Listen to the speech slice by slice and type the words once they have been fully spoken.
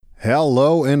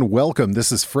Hello and welcome.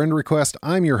 This is Friend Request.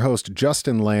 I'm your host,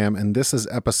 Justin Lamb, and this is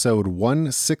episode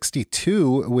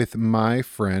 162 with my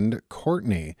friend,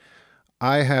 Courtney.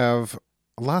 I have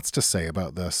lots to say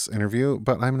about this interview,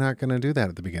 but I'm not going to do that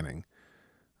at the beginning.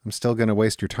 I'm still going to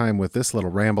waste your time with this little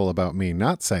ramble about me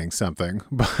not saying something,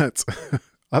 but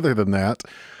other than that,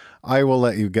 I will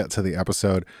let you get to the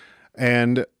episode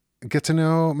and get to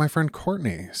know my friend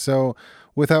Courtney. So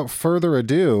without further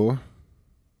ado,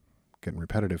 getting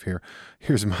repetitive here,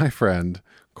 here's my friend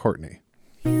Courtney.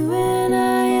 You and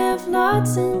I have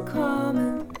lots in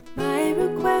common. My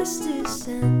request is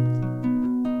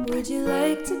sent. Would you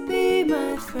like to be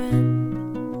my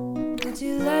friend? Would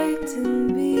you like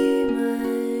to be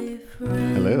my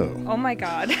friend? Hello. Oh my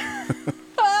god.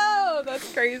 Oh,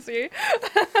 that's crazy.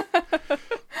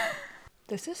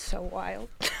 This is so wild.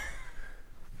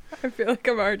 I feel like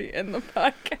I'm already in the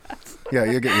podcast. Yeah,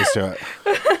 you get used to it.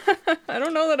 I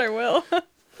don't know that I will.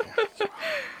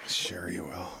 Sure you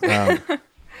will.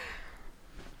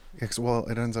 Well,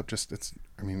 it ends up just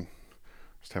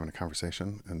having a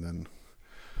conversation, and then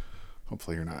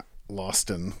hopefully you're not lost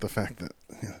in the fact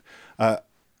that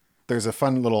there's a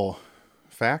fun little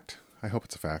fact. I hope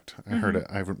it's a fact. I heard it.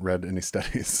 I haven't read any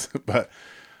studies, but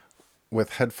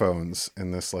with headphones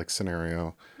in this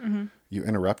scenario, you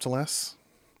interrupt less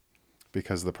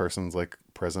because the person's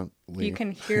presently. You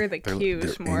can hear the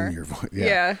cues they're more. In your voice.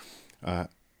 Yeah. I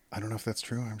don't know if that's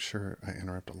true. I'm sure I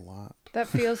interrupt a lot. That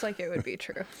feels like it would be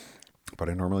true. But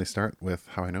I normally start with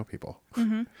how I know people.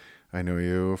 I know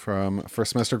you from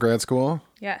first semester grad school.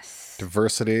 Yes.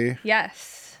 Diversity.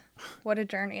 Yes. What a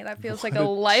journey. That feels like a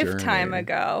lifetime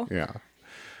ago. Yeah.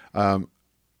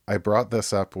 I brought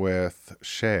this up with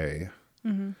Shay,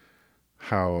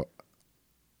 how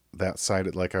that side,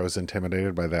 I was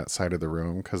intimidated by that side of the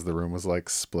room because the room was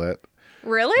split.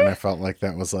 Really? And I felt like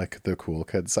that was the cool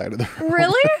kid side of the room.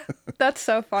 Really? That's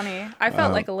so funny. I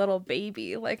felt like a little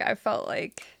baby. I felt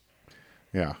like,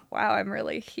 yeah. wow, I'm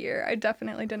really here. I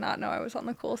definitely did not know I was on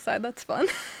the cool side. That's fun.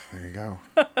 There you go.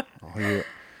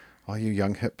 all you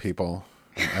young hip people.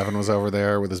 Evan was over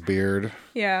there with his beard.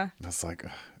 Yeah. That's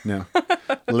no.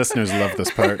 Listeners love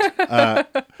this part.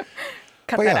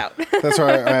 Cut that out. That's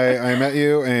why I met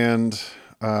you, and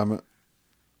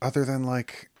other than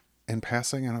in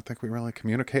passing, I don't think we really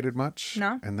communicated much.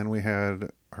 No. And then we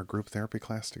had our group therapy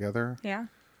class together. Yeah.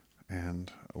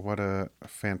 And what a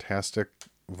fantastic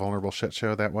vulnerable shit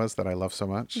show that was that I love so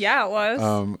much. Yeah, it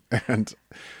was.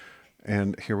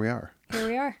 And here we are. Here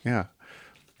we are. Yeah.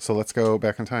 So let's go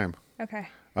back in time. Okay.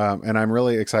 And I'm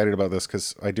really excited about this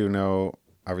because I do know,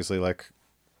 obviously,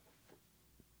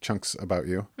 chunks about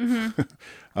you,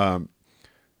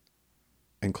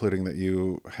 including that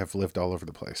you have lived all over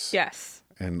the place. Yes.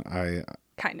 And I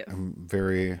am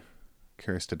very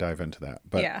curious to dive into that.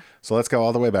 But yeah. So let's go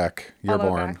all the way back. You're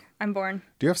born. I'm born.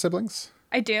 Do you have siblings?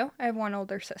 I do. I have one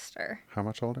older sister. How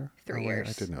much older? 3 years.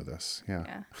 I did know this.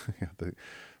 Yeah. Yeah. The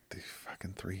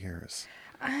fucking 3 years.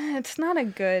 It's not a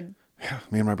good. Yeah,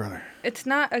 me and my brother. It's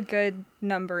not a good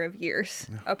number of years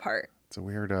apart. It's a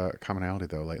weird commonality,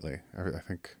 though, lately. I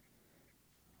think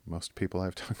most people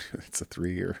I've talked to, it's a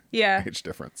 3-year age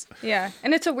difference. Yeah.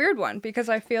 And it's a weird one because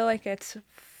I feel like it's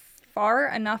far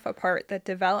enough apart that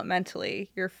developmentally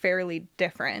you're fairly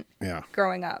different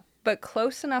growing up, but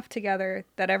close enough together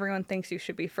that everyone thinks you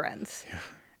should be friends. Yeah.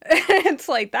 It's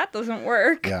that doesn't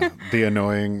work. Yeah. The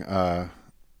annoying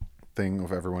thing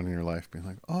of everyone in your life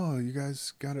being oh, you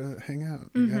guys gotta hang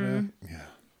out. You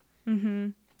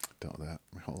gotta, Dealt with that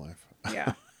my whole life.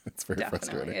 Yeah. It's very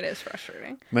frustrating. It is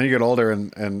frustrating. And then you get older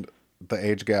and the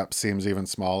age gap seems even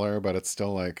smaller, but it's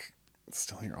still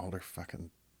your older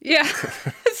fucking. Yeah.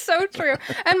 It's so true.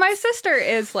 And my sister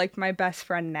is my best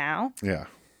friend now. Yeah.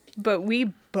 But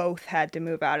we both had to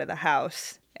move out of the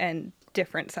house and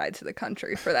different sides of the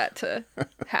country for that to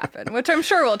happen, which I'm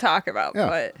sure we'll talk about. Yeah.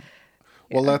 But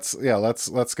well, let's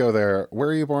go there. Where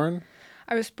are you born?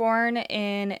 I was born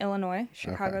in Illinois,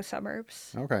 Chicago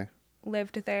suburbs. Okay.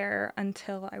 Lived there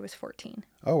until I was 14.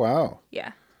 Oh, wow.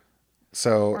 Yeah.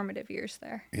 So formative years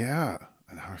there. Yeah.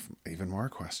 And I have even more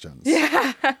questions.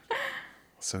 Yeah.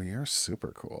 So you're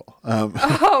super cool.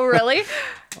 Oh, really?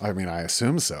 I mean, I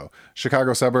assume so.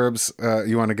 Chicago suburbs,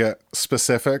 you want to get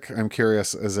specific? I'm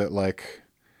curious. Is it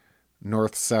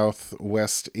north, south,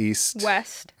 west, east?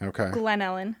 West. Okay. Glen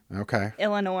Ellen. Okay.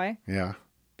 Illinois. Yeah.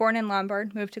 Born in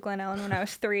Lombard, moved to Glen Ellen when I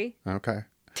was 3. Okay.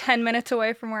 10 minutes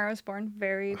away from where I was born.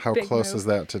 How big close move. is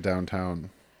that to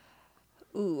downtown?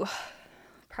 Ooh,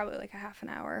 probably a half an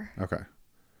hour. Okay.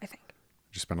 I think.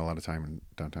 Did you spend a lot of time in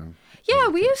downtown? Yeah,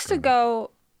 we used to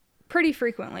go Pretty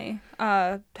frequently.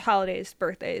 Holidays,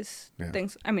 birthdays,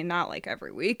 things. I mean, not like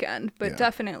every weekend, but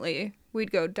definitely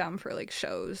we'd go down for like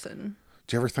shows and.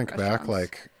 Do you ever think back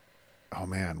like, oh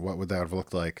man, what would that have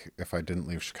looked like if I didn't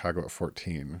leave Chicago at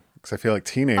 14? Because I feel like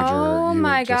teenager. Oh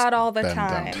my God, all the been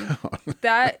time.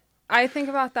 That I think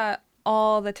about that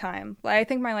all the time. Like, I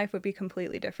think my life would be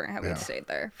completely different had we stayed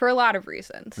there for a lot of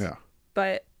reasons. Yeah.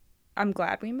 But I'm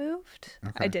glad we moved.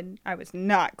 Okay. I was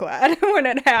not glad when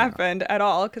it happened at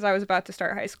all because I was about to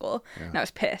start high school and I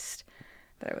was pissed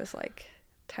that I was like,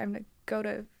 time to go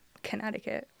to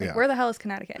Connecticut. Like, where the hell is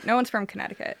Connecticut? No one's from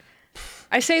Connecticut.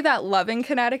 I say that loving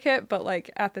Connecticut, but like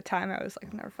at the time I was like,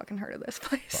 I've never fucking heard of this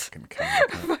place. Fucking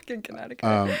Connecticut. Fucking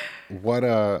Connecticut. What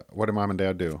did mom and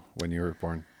dad do when you were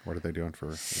born? What are they doing for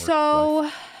work? So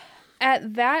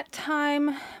at that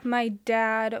time, my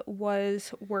dad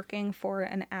was working for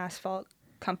an asphalt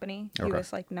company. He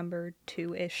was like number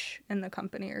 2-ish in the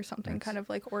company or something, kind of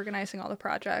like organizing all the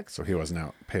projects. So he wasn't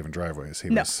out paving driveways.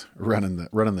 He was running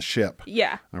the ship.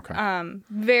 Yeah. Okay.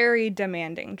 Very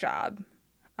demanding job.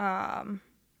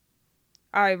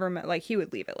 I remember like he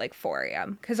would leave at like 4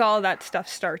 a.m. because all of that stuff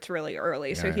starts really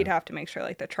early. So he'd have to make sure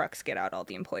like the trucks get out, all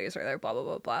the employees are there, blah, blah,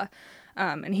 blah, blah.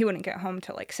 And he wouldn't get home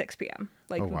till like 6 p.m.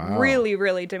 Like really,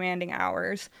 really demanding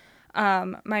hours.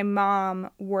 My mom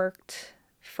worked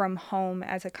from home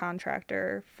as a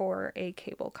contractor for a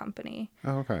cable company.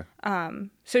 Oh, okay.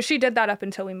 So she did that up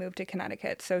until we moved to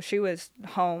Connecticut. So she was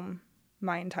home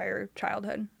my entire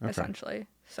childhood, essentially.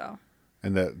 So.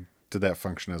 And did that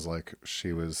function as like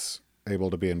she was able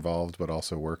to be involved but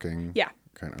also working? Yeah.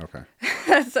 Kind of, okay.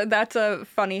 That's a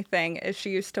funny thing is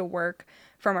she used to work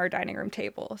from our dining room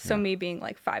table. So me being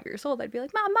like 5 years old, I'd be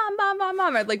like, Mom, Mom, Mom, Mom,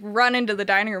 Mom. I'd like run into the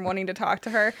dining room wanting to talk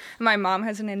to her. And my mom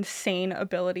has an insane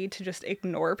ability to just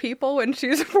ignore people when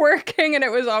she's working. And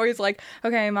it was always like,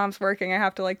 okay, Mom's working. I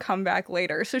have to like come back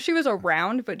later. So she was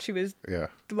around, but she was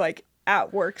like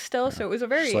at work still. So it was a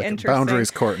very like interesting. Boundaries,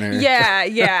 Courtney.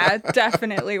 Yeah,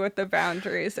 definitely with the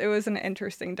boundaries. It was an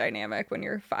interesting dynamic when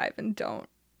you're 5 and don't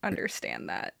understand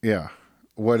that. Yeah.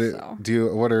 What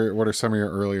are some of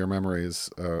your earlier memories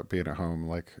being at home,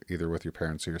 like either with your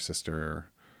parents or your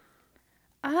sister?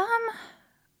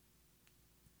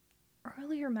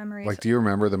 Earlier memories. Like, do you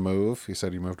remember the move? You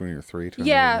said you moved when you were 3.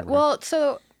 Yeah. Well,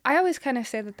 so I always kind of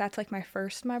say that that's like my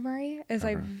first memory. Is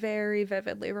I very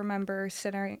vividly remember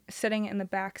sitting in the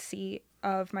back seat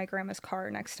of my grandma's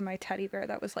car next to my teddy bear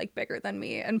that was like bigger than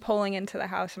me and pulling into the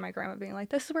house and my grandma being like,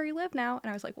 "This is where you live now," and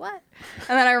I was like, "What?"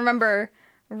 And then I remember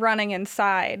running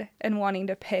inside and wanting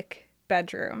to pick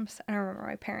bedrooms. And I remember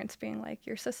my parents being like,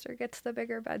 "Your sister gets the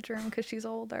bigger bedroom because she's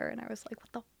older." And I was like,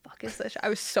 "What the fuck is this?" I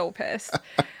was so pissed.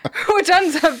 Which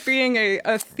ends up being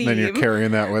a theme. Then you're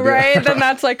carrying that with you. Right? Then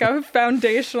that's like a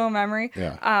foundational memory.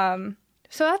 Yeah.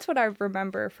 So that's what I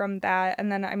remember from that.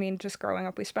 And then, I mean, just growing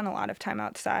up, we spent a lot of time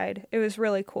outside. It was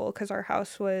really cool because our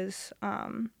house was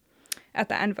at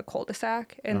the end of a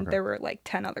cul-de-sac. And there were like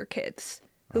 10 other kids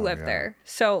who lived there.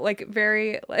 So like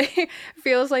very like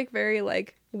feels like very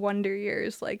like Wonder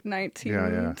Years, like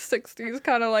 1960s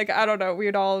kind of like, I don't know,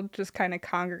 we'd all just kind of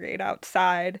congregate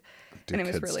outside and it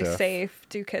was really safe,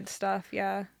 do kid stuff.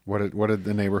 Yeah. What did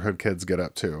the neighborhood kids get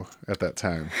up to at that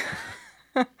time?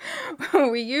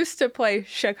 We used to play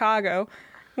Chicago,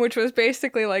 which was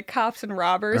basically like cops and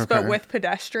robbers but with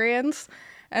pedestrians.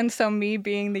 And so me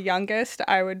being the youngest,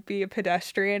 I would be a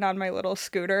pedestrian on my little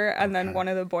scooter. And then one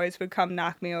of the boys would come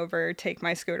knock me over, take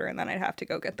my scooter, and then I'd have to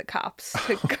go get the cops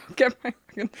to go get my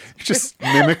Just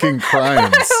mimicking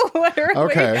crimes. Literally.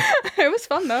 Okay. It was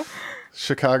fun, though.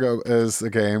 Chicago is a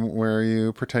game where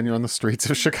you pretend you're on the streets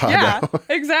of Chicago. Yeah,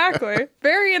 exactly.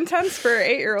 Very intense for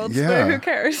 8-year-olds, but who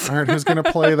cares? All right, who's going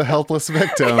to play the helpless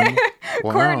victim?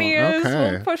 Wow, Courtney is.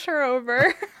 We'll push her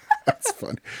over. That's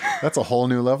funny. That's a whole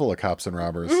new level of cops and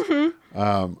robbers.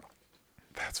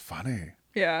 That's funny.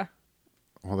 Yeah.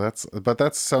 Well,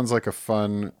 that sounds like a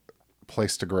fun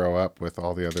place to grow up with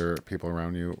all the other people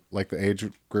around you. Like the age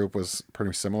group was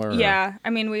pretty similar? Yeah. I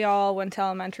mean, we all went to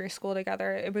elementary school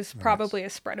together. It was probably a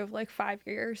spread of like 5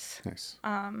 years. Nice.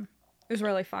 It was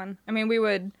really fun. I mean, we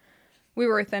were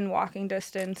within walking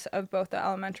distance of both the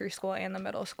elementary school and the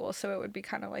middle school, so it would be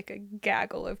kind of like a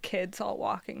gaggle of kids all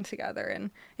walking together.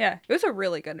 And yeah, it was a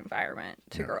really good environment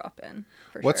to grow up in.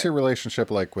 What's your relationship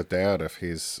like with Dad if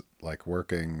he's like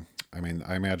working? I mean,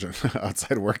 I imagine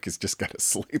outside of work, he's just got to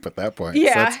sleep at that point.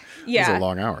 Yeah, so those are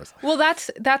long hours. Well, that's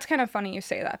kind of funny you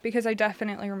say that because I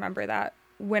definitely remember that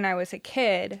when I was a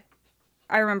kid.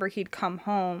 I remember he'd come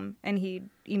home and he'd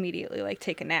immediately like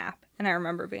take a nap. And I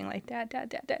remember being like, Dad,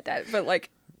 but like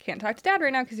can't talk to Dad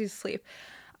right now because he's asleep.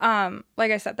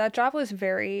 Like I said, that job was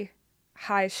very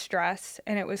high stress,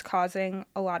 and it was causing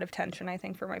a lot of tension, I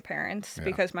think, for my parents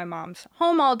because my mom's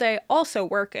home all day, also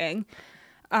working.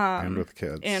 And with the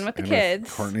kids. And with the kids.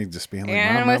 With Courtney just being like,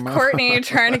 and Mom, with Courtney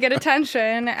trying to get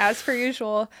attention, as per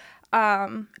usual.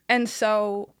 And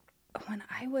so when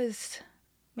I was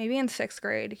maybe in 6th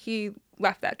grade, he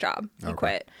left that job. He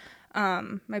quit.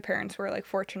 My parents were like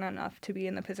fortunate enough to be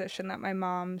in the position that my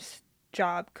mom's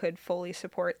job could fully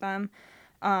support them.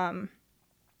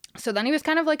 So then he was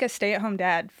kind of like a stay-at-home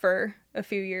dad for a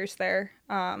few years there.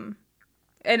 And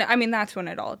I mean, that's when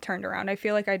it all turned around. I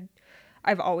feel like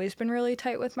I've always been really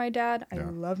tight with my dad. I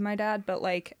love my dad, but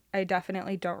like I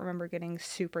definitely don't remember getting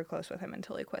super close with him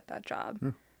until he quit that job.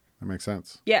 Yeah, that makes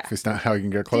sense. Yeah. If he's not how you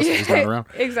can get close, if he's not around.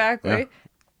 Exactly. Yeah.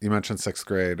 You mentioned 6th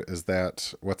grade.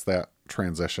 What's that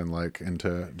transition like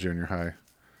into junior high?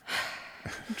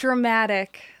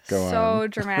 Dramatic. Go so on.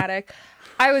 Dramatic.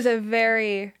 I was a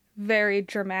very, very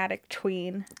dramatic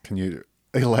tween. Can you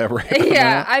elaborate on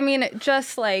Yeah, that? I mean,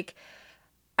 just like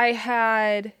I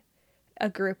had a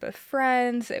group of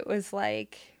friends. It was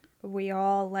like we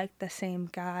all liked the same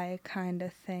guy kind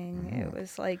of thing. It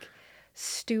was like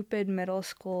stupid middle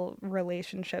school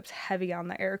relationships, heavy on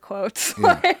the air quotes.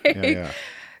 Yeah.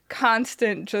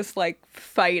 Constant just like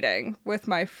fighting with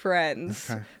my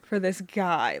friends for this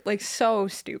guy. Like so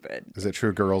stupid. Is it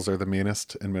true girls are the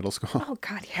meanest in middle school? Oh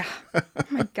God, yeah. Oh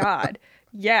my God.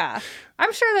 Yeah.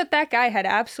 I'm sure that guy had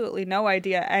absolutely no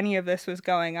idea any of this was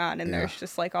going on. And there's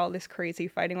just like all this crazy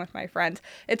fighting with my friends.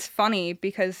 It's funny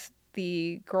because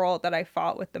the girl that I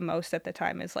fought with the most at the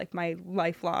time is like my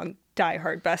lifelong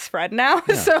diehard best friend now.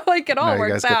 Yeah. So like it all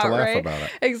works out, right? About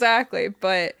it. Exactly.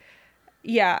 But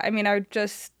yeah, I mean, I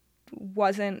just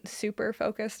wasn't super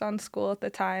focused on school at the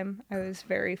time. I was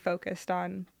very focused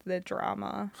on the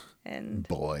drama and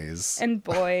boys. Do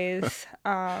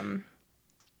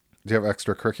you have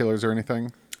extracurriculars or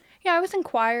anything? Yeah, I was in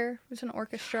choir. I was in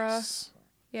orchestra.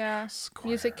 Choir.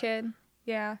 Music kid.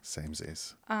 Yeah.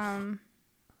 Samesies.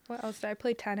 What else did I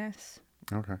play? Tennis.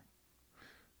 Okay.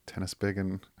 Tennis big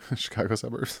in Chicago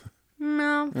suburbs?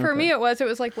 No, for me it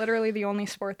was like literally the only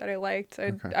sport that I liked.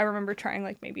 I remember trying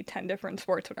like maybe 10 different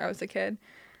sports when I was a kid.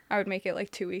 I would make it like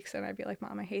 2 weeks and I'd be like,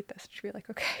 Mom, I hate this. She'd be like,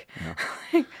 okay.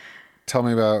 Yeah. Tell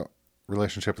me about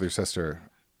relationship with your sister,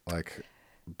 like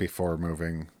before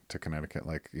moving to Connecticut,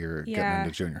 like you're getting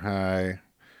into junior high.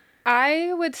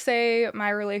 I would say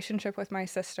my relationship with my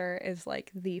sister is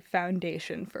like the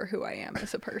foundation for who I am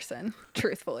as a person,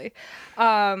 truthfully.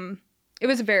 It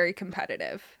was very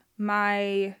competitive.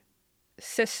 My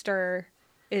sister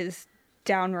is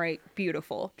downright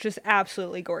beautiful, just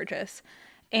absolutely gorgeous.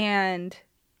 And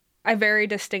I very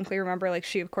distinctly remember, like,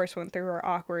 she, of course, went through her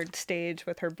awkward stage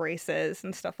with her braces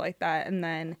and stuff like that. And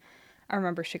then I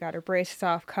remember she got her braces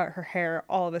off, cut her hair,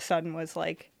 all of a sudden was,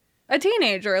 like, a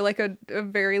teenager, like a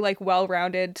very, like,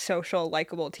 well-rounded, social,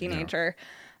 likable teenager.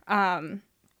 Yeah.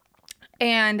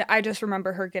 And I just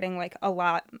remember her getting, like, a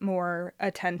lot more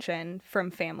attention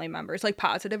from family members, like,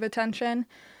 positive attention.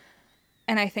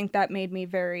 And I think that made me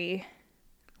very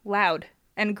loud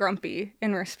and grumpy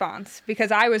in response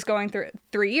because I was going through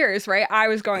 3 years, right? I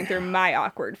was going through my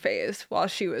awkward phase while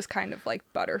she was kind of like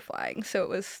butterflying. So it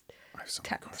was I have so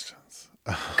many questions.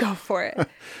 Go for it.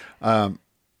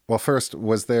 Well, first,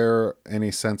 was there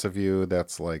any sense of you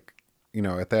that's like, you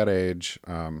know, at that age,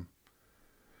 I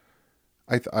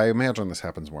imagine this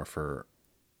happens more for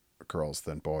girls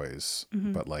than boys,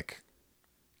 but like,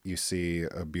 you see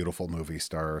a beautiful movie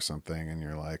star or something and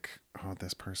you're like, oh,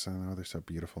 this person, oh, they're so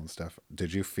beautiful and stuff.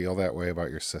 Did you feel that way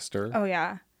about your sister? Oh,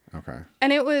 yeah. Okay.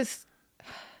 And it was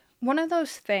one of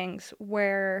those things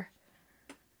where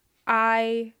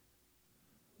I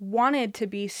wanted to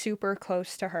be super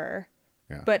close to her,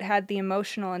 but had the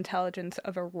emotional intelligence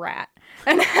of a rat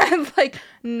and had like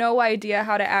no idea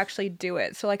how to actually do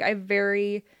it. So like I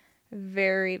very,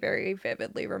 very, very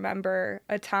vividly remember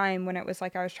a time when it was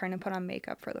like I was trying to put on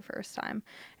makeup for the first time.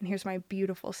 And here's my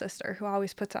beautiful sister who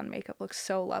always puts on makeup, looks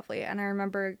so lovely. And I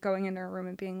remember going into her room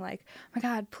and being like, oh my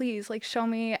God, please, like, show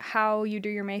me how you do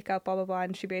your makeup, blah, blah, blah.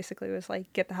 And she basically was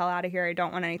like, get the hell out of here. I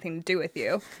don't want anything to do with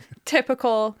you.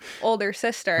 Typical older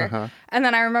sister. Uh-huh. And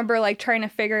then I remember like trying to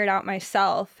figure it out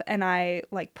myself. And I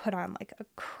like put on like a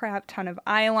crap ton of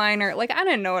eyeliner. Like I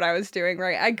didn't know what I was doing,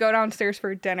 right? I go downstairs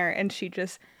for dinner and she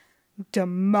just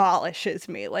demolishes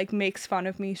me, like makes fun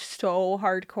of me so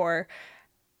hardcore.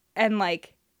 And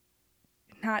like,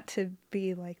 not to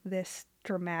be like this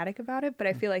dramatic about it, but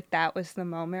I feel like that was the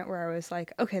moment where I was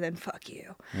like, okay, then fuck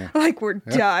you. Yeah. Like we're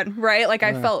done, right? Like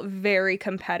I felt very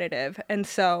competitive. And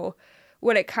so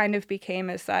what it kind of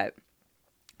became is that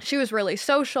she was really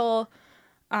social,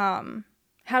 had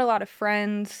had a lot of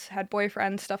friends, had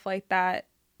boyfriends, stuff like that.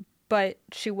 But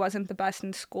she wasn't the best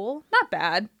in school. Not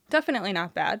bad. Definitely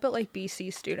not bad, but like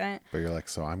BC student. But you're like,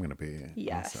 so I'm going to be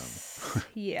yes. awesome.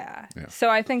 Yeah. Yeah. So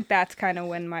I think that's kind of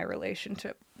when my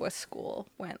relationship with school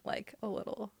went like a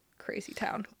little crazy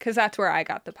town. Because that's where I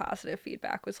got the positive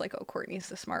feedback was like, oh, Courtney's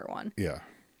the smart one. Yeah.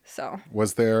 So.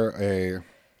 Was there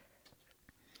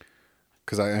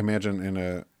because I imagine in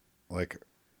a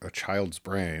child's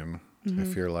brain, Mm-hmm.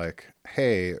 if you're like,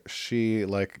 hey, she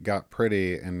like got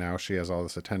pretty and now she has all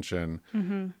this attention,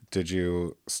 Mm-hmm. did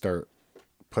you start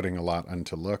putting a lot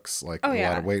into looks, like Oh, a yeah.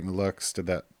 lot of weight in looks? Did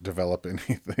that develop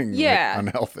anything Yeah. like,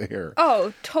 unhealthy or?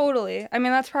 Oh, totally. I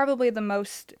mean, that's probably the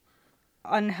most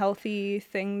unhealthy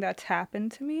thing that's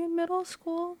happened to me in middle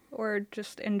school or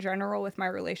just in general with my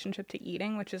relationship to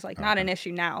eating, which is like not an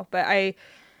issue now, but I,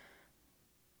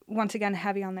 once again,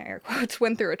 heavy on the air quotes,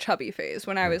 went through a chubby phase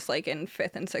when I was like in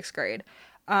 5th and 6th grade.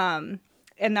 And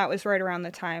that was right around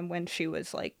the time when she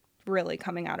was like really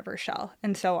coming out of her shell.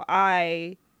 And so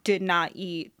I did not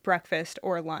eat breakfast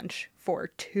or lunch for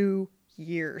 2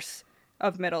 years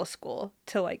of middle school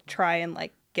to like try and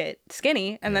like get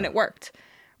skinny. And then it worked.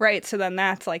 Right. So then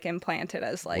that's like implanted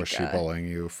as like. Was she bullying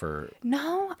you for?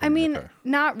 No, I mean, okay.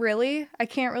 Not really. I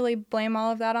can't really blame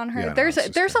all of that on her. Yeah, there's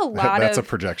a lot that's of. a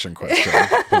projection question.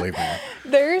 Believe me.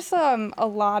 There's a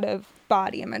lot of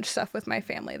body image stuff with my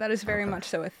family. That is very much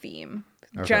so a theme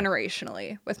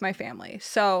generationally with my family.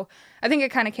 So I think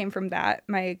it kind of came from that.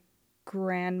 My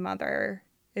grandmother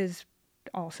is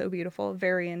also beautiful,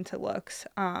 very into looks.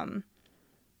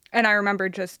 And I remember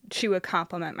she would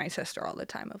compliment my sister all the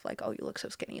time of like, oh, you look so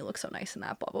skinny, you look so nice in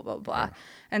that, blah, blah, blah, blah. Yeah.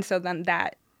 And so then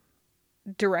that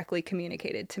directly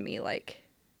communicated to me like,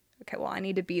 okay, well, I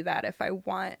need to be that if I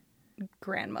want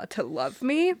grandma to love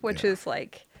me, which is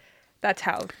like, that's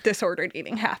how disordered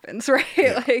eating happens, right?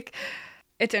 Yeah. Like,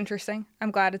 it's interesting.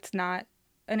 I'm glad it's not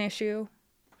an issue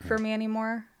for me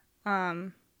anymore.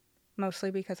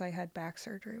 Mostly because I had back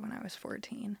surgery when I was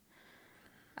 14.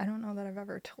 I don't know that I've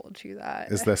ever told you that.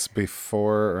 Is this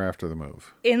before or after the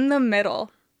move? In the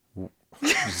middle.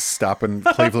 Just stop in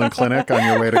Cleveland Clinic on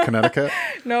your way to Connecticut?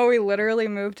 No, we literally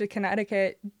moved to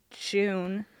Connecticut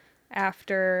June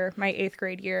after my 8th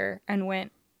grade year and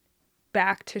went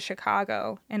back to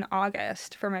Chicago in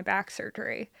August for my back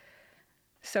surgery.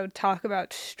 So talk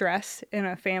about stress in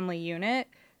a family unit.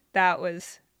 That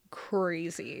was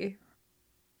crazy.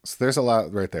 So there's a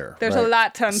lot right there. There's a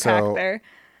lot to unpack there.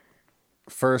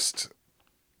 First,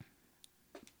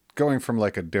 going from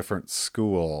like a different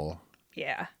school,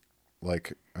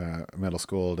 like middle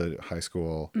school to high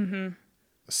school,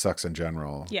 sucks in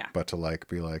general. Yeah. But to like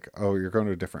be like, oh, you're going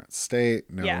to a different state,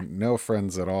 no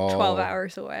friends at all, 12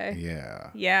 hours away. Yeah.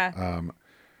 Yeah.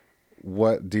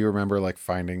 What do you remember like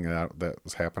finding out that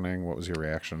was happening? What was your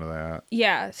reaction to that?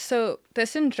 Yeah. So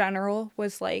this in general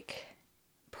was like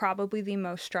probably the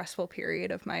most stressful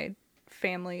period of my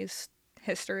family's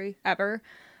history ever.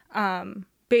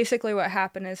 Basically what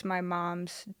happened is my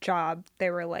mom's job,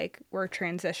 they were like, we're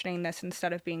transitioning this,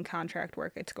 instead of being contract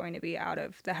work, it's going to be out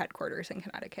of the headquarters in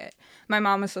Connecticut. My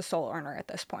mom was the sole earner at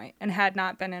this point and had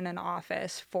not been in an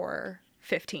office for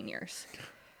 15 years.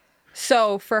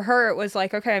 So for her, it was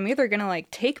like, okay, I'm either going to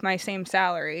like take my same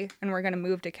salary and we're going to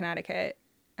move to Connecticut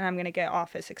and I'm going to get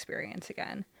office experience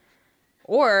again.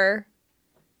 Or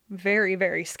very,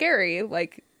 very scary,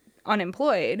 like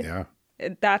unemployed. Yeah.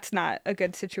 That's not a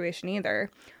good situation either.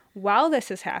 While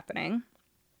this is happening,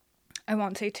 I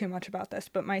won't say too much about this,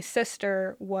 but my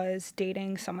sister was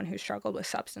dating someone who struggled with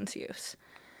substance use.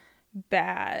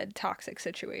 Bad, toxic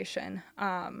situation.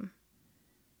 Right,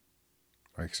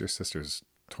 because your sister's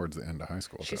towards the end of high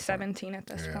school. She's 17 at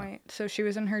this point. So she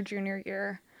was in her junior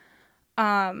year.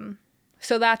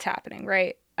 So that's happening,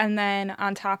 right? And then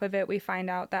on top of it, we find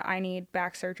out that I need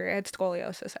back surgery. I had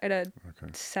scoliosis. I had a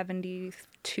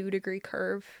 72-degree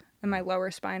curve in my lower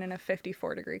spine and a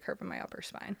 54-degree curve in my upper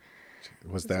spine.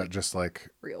 Was that like just like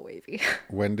real wavy?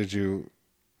 When did you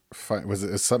find? Was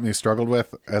it something you struggled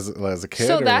with as a kid?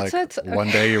 So or that's like one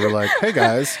day you were like, "Hey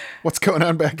guys, what's going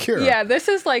on back here?" Yeah, this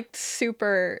is like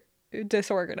super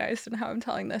disorganized in how I'm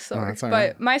telling this story. But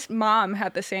right. My mom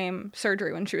had the same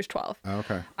surgery when she was 12. Oh,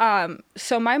 okay.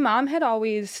 So my mom had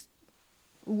always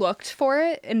looked for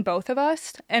it in both of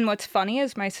us. And what's funny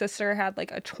is my sister had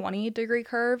like a 20-degree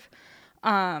curve.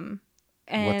 And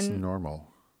what's normal?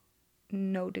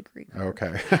 No degree curve.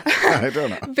 Okay. I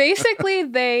don't know. Basically,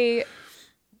 they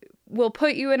will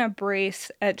put you in a brace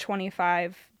at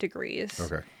 25 degrees.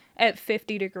 Okay. At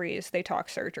 50 degrees, they talk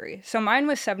surgery. So mine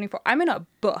was 74. I'm in a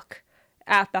book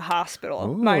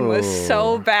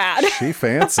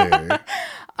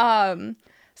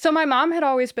So my mom had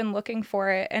always been looking for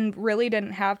it and really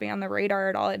didn't have me on the radar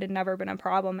at all. It had never been a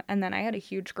problem. And then I had a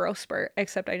huge growth spurt,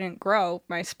 except I didn't grow.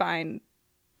 My spine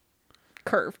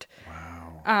curved.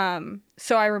 Wow.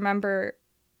 So I remember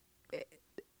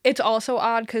it's also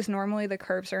odd because normally the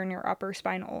curves are in your upper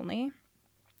spine only.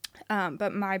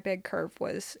 But my big curve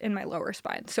was in my lower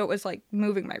spine. So it was like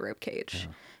moving my rib cage.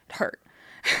 Yeah. It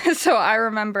hurt. So I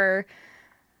remember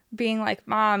being like,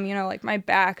 Mom, you know, like my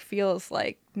back feels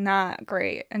like not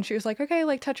great. And she was like, okay,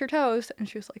 like touch your toes. And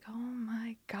she was like, oh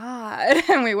my God.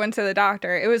 And we went to the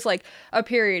doctor. It was like a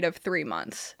period of 3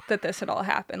 months that this had all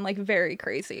happened, like very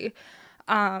crazy.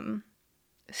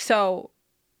 So,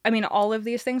 I mean, all of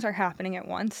these things are happening at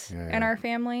once in our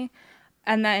family.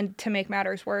 And then to make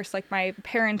matters worse, like my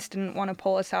parents didn't want to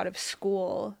pull us out of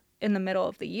school in the middle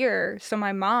of the year. So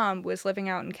my mom was living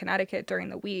out in Connecticut during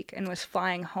the week and was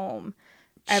flying home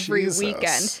every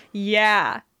weekend.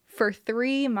 Yeah. For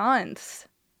 3 months.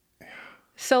 Yeah.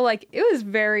 So like it was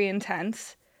very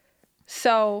intense.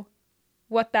 So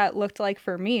what that looked like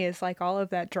for me is like all of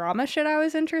that drama shit I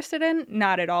was interested in,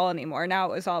 not at all anymore. Now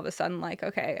it was all of a sudden like,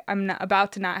 okay, I'm not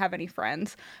about to not have any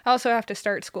friends. I also have to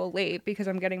start school late because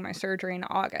I'm getting my surgery in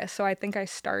August. So I think I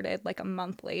started like a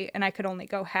month late and I could only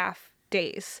go half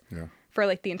days for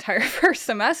like the entire first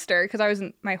semester because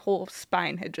my whole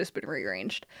spine had just been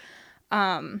rearranged.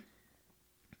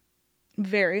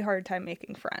 Very hard time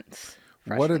making friends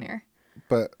freshman year.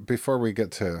 But before we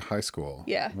get to high school,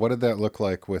 what did that look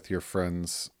like with your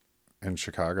friends in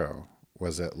Chicago?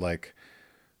 Was it like,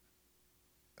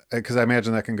 because I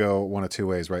imagine that can go one of two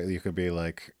ways, right? You could be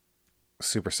like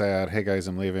super sad, hey guys,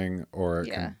 I'm leaving, or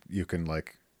you can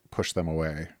like push them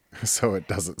away so it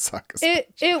doesn't suck as much.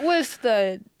 It was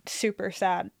the super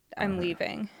sad, I'm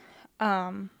leaving.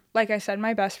 Like I said,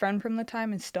 my best friend from the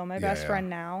time is still my best friend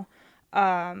now.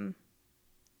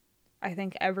 I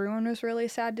think everyone was really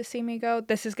sad to see me go.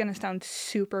 This is going to sound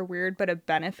super weird, but a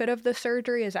benefit of the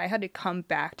surgery is I had to come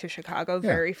back to Chicago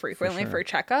very frequently for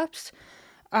checkups.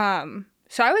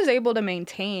 So I was able to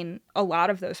maintain a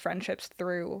lot of those friendships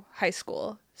through high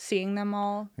school, seeing them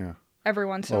all every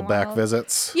once in a while. Little back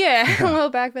visits. Yeah,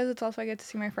 little back visits. Also, I get to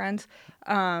see my friends.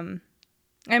 I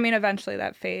mean, eventually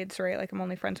that fades, right? Like I'm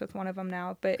only friends with one of them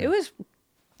now, but it was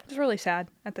really sad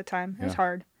at the time. It was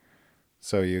hard.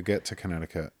 So you get to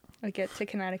Connecticut. I get to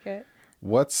Connecticut.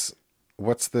 What's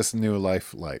this new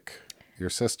life like? Your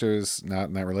sister's not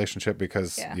in that relationship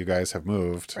because you guys have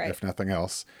moved, if nothing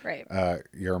else. Right.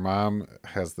 Your mom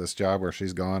has this job where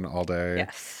she's gone all day.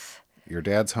 Yes. Your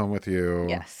dad's home with you.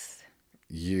 Yes.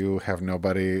 You have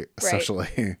nobody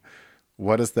socially.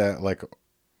 What is that like?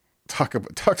 Talk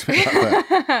to me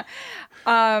about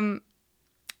that.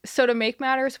 So to make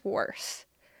matters worse,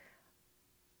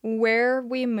 where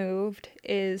we moved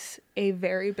is a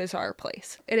very bizarre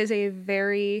place. It is a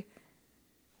very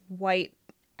white,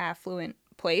 affluent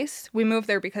place. We moved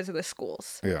there because of the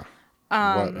schools. Yeah.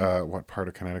 What part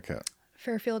of Connecticut?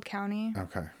 Fairfield County.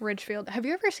 Okay. Ridgefield. Have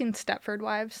you ever seen Stepford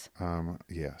Wives?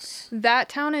 Yes. That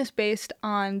town is based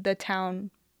on the town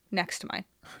next to mine.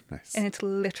 Nice. And it's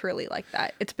literally like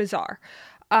that. It's bizarre.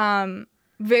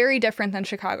 Very different than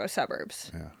Chicago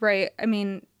suburbs. Yeah. Right? I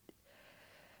mean,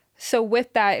 so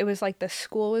with that, it was like the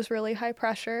school was really high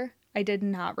pressure. I did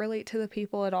not relate to the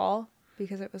people at all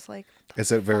because it was like...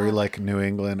 Is it very like New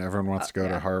England? Everyone wants to go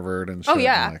to Harvard and shit? Oh,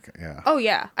 yeah. And Oh,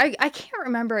 yeah. I can't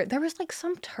remember it. There was like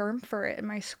some term for it in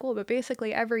my school, but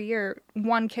basically every year,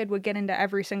 one kid would get into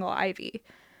every single Ivy.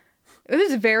 It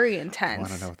was very intense. I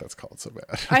want to know what that's called so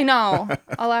bad. I know.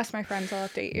 I'll ask my friends. I'll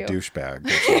update you. Douchebag.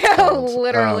 Yeah,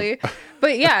 literally.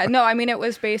 But yeah, no, I mean, it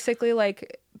was basically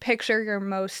like... Picture your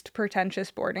most pretentious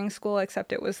boarding school,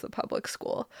 except it was the public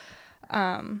school.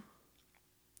 That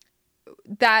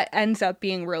ends up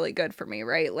being really good for me,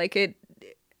 right? Like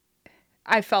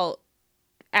I felt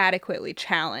adequately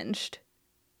challenged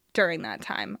during that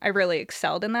time. I really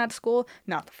excelled in that school.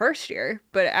 Not the first year,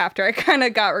 but after I kind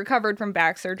of got recovered from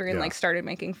back surgery and like started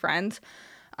making friends.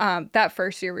 That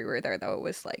first year we were there, though, it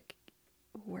was like,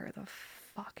 where the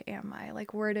fuck am I?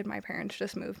 Like, where did my parents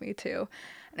just move me to?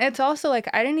 And it's also like,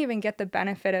 I didn't even get the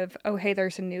benefit of, oh, hey,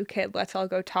 there's a new kid. Let's all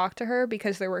go talk to her,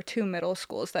 because there were 2 middle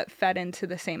schools that fed into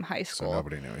the same high school. So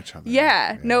nobody knew each other.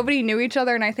 Yeah, nobody knew each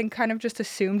other. And I think kind of just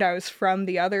assumed I was from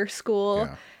the other school.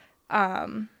 Yeah,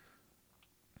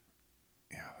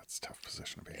 that's a tough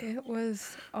position to be in. It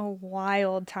was a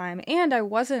wild time. And I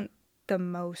wasn't the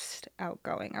most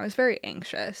outgoing. I was very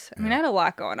anxious. I mean, I had a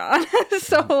lot going on.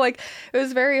 So like, it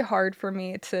was very hard for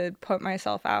me to put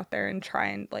myself out there and try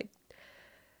and like,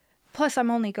 plus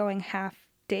I'm only going half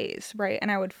days, right?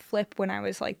 And I would flip when I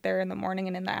was like there in the morning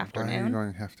and in the afternoon. Why are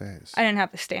you going half days? I didn't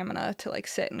have the stamina to like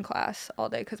sit in class all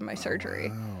day because of my surgery.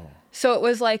 Wow. So it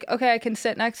was like, okay, I can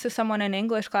sit next to someone in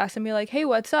English class and be like, hey,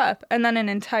 what's up? And then an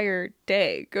entire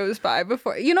day goes by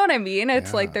before, you know what I mean?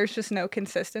 It's like, there's just no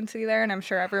consistency there. And I'm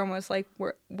sure everyone was like,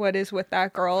 what is with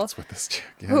that girl? What's with this chick?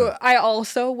 Yeah. Who I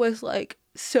also was like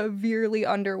severely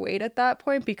underweight at that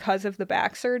point because of the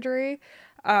back surgery.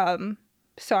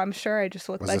 So I'm sure I just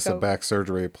looked like Was this a back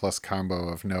surgery plus combo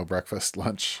of no breakfast,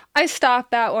 lunch? I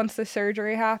stopped that once the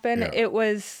surgery happened.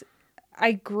 Yeah.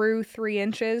 I grew 3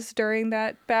 inches during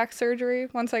that back surgery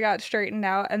once I got straightened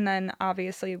out. And then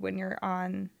obviously when you're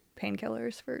on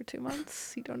painkillers for 2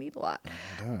 months, you don't eat a lot.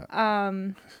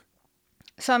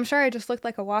 So I'm sure I just looked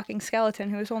like a walking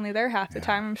skeleton who was only there half the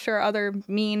time. I'm sure other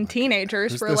mean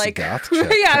teenagers were like, yeah,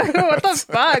 what the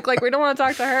fuck? Like, we don't want to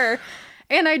talk to her.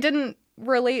 And I didn't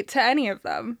relate to any of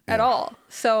them at all.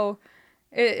 So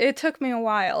it took me a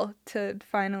while to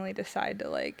finally decide to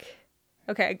like,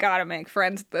 okay, I gotta make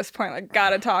friends at this point. Like,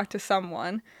 gotta talk to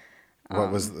someone.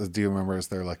 Do you remember, is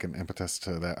there like an impetus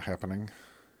to that happening?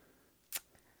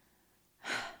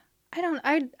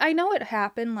 I know it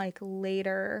happened like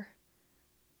later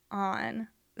on.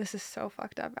 This is so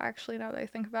fucked up actually now that I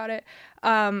think about it.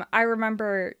 I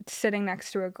remember sitting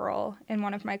next to a girl in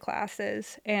one of my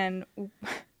classes, and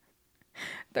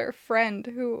their friend,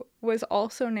 who was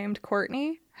also named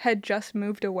Courtney, had just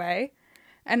moved away.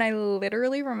 And I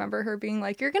literally remember her being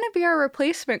like, you're going to be our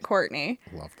replacement, Courtney.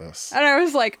 Love this. And I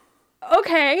was like,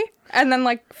 okay. And then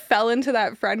like fell into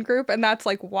that friend group. And that's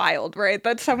like wild, right?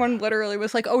 That someone literally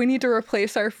was like, oh, we need to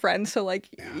replace our friend. So like,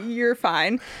 you're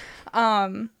fine.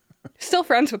 Still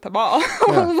friends with them all.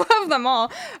 Love them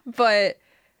all. But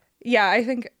yeah,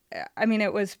 I mean,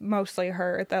 it was mostly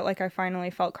her that like I finally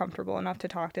felt comfortable enough to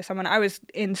talk to someone. I was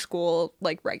in school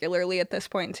like regularly at this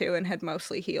point too, and had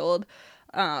mostly healed.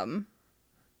 Can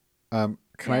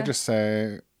I just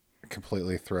say,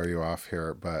 completely throw you off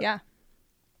here, but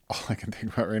all I can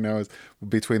think about right now is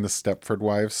between the Stepford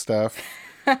Wives stuff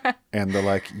and the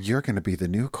like, you're going to be the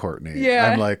new Courtney.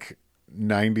 Yeah. I'm like,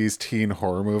 90s teen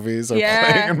horror movies are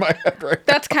playing in my head right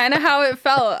That's kind of how it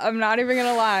felt. I'm not even going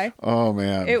to lie. Oh,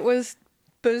 man. It was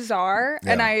bizarre.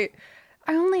 Yeah. And I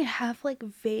only have like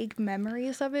vague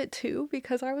memories of it too,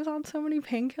 because I was on so many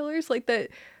painkillers, like that.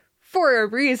 For a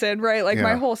reason, right? Like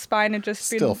my whole spine had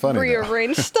just been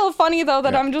rearranged. Still funny though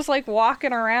that I'm just like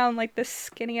walking around like this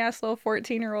skinny ass little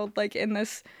 14-year-old like in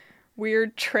this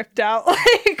weird tripped out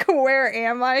like where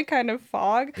am I kind of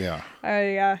fog.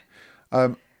 I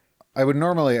would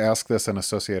normally ask this and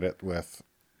associate it with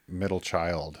middle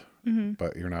child,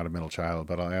 but you're not a middle child.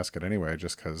 But I'll ask it anyway,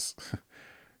 just because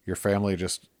your family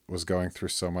just was going through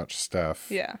so much stuff.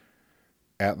 Yeah.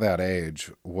 At that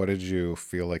age, what did you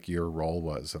feel like your role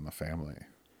was in the family?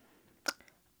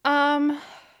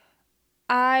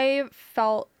 I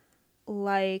felt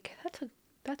like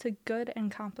that's a good and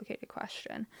complicated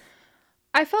question.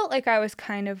 I felt like I was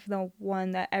kind of the one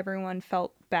that everyone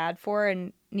felt bad for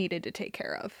and needed to take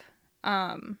care of.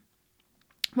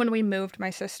 When we moved, my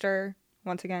sister,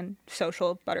 once again,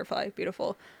 social, butterfly,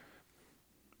 beautiful,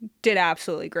 did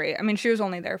absolutely great. I mean, she was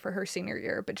only there for her senior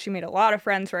year, but she made a lot of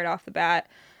friends right off the bat.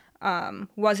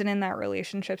 Wasn't in that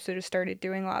relationship, so just started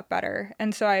doing a lot better.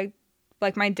 And so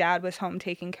my dad was home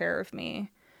taking care of me.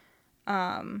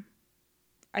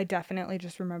 I definitely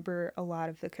just remember a lot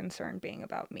of the concern being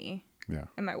about me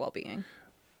and my well-being.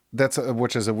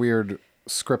 Which is a weird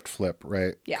script flip,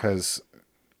 right? Yeah. Because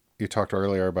you talked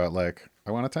earlier about like,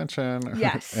 I want attention.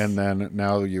 Yes. And then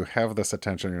now you have this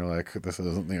attention. You're like, this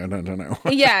isn't the attention I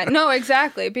want. Yeah, no,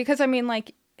 exactly. Because I mean,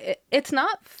 like, it's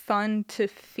not fun to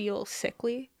feel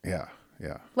sickly. Yeah.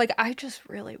 Yeah. Like, I just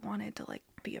really wanted to like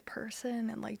be a person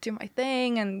and like do my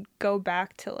thing and go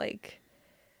back to like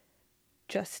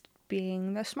just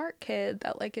being the smart kid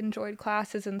that like enjoyed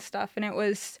classes and stuff. And it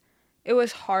was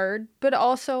hard, but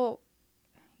also,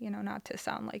 you know, not to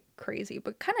sound like crazy,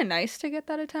 but kind of nice to get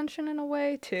that attention in a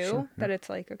way too. Sure, yeah. That it's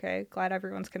like, okay, glad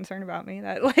everyone's concerned about me.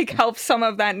 That like helps some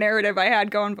of that narrative I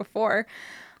had going before.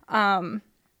 But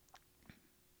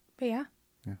yeah.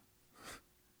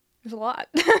 There's a lot.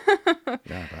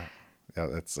 Yeah,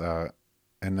 that's and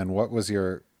then what was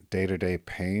your day-to-day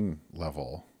pain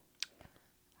level?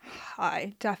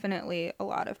 High, definitely a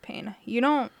lot of pain. You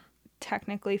don't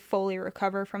technically fully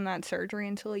recover from that surgery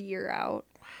until a year out.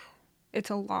 It's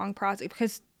a long process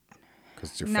because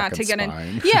your not to get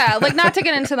spine. Not to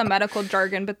get into the medical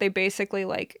jargon, but they basically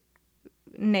like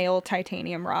nail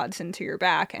titanium rods into your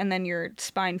back and then your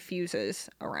spine fuses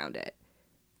around it.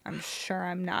 I'm sure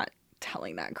I'm not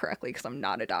telling that correctly because I'm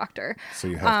not a doctor. So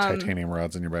you have titanium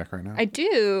rods in your back right now? I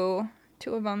do.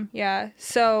 2 of them, yeah.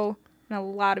 So, and a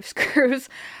lot of screws.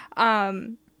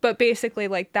 But basically,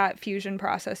 like, that fusion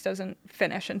process doesn't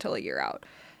finish until a year out.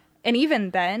 And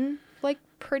even then, like,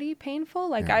 pretty painful.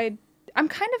 Like, I'm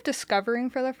kind of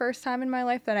discovering for the first time in my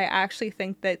life that I actually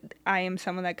think that I am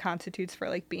someone that constitutes for,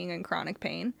 like, being in chronic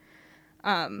pain.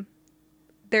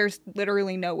 There's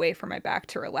literally no way for my back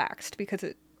to relax because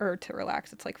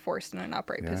it's, like, forced in an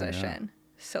upright position. Yeah.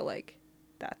 So, like,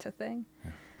 that's a thing.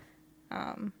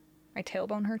 Yeah. My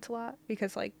tailbone hurts a lot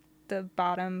because, like, the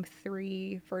bottom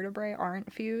 3 vertebrae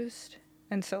aren't fused,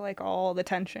 and so, like, all the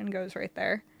tension goes right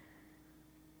there.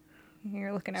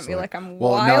 You're looking at me like I'm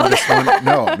wild.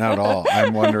 No, not at all.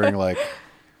 I'm wondering, like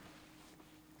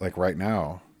right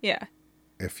now. Yeah.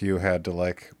 If you had to,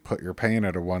 like, put your pain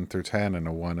at a 1 through 10, and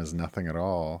a 1 is nothing at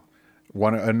all.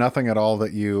 Nothing at all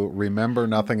that you remember,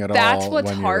 nothing at all. That's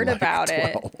what's hard like about 12.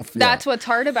 it. Yeah. That's what's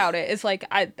hard about it is, like,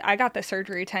 I got the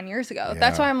surgery 10 years ago. Yeah.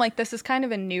 That's why I'm like, this is kind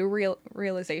of a new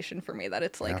realization for me that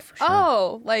it's like, sure.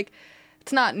 Oh, like,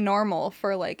 it's not normal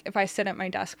for, like, if I sit at my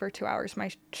desk for 2 hours, my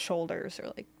shoulders are,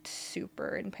 like,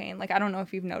 super in pain. Like, I don't know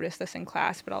if you've noticed this in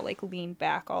class, but I'll, like, lean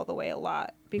back all the way a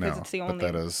lot because it's the only.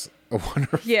 But that is a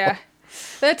wonderful. Yeah.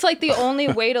 That's, like, the only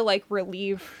way to, like,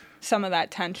 relieve some of that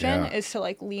tension is to,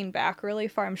 like, lean back really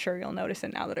far. I'm sure you'll notice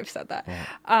it now that I've said that.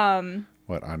 Well,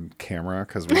 what, on camera?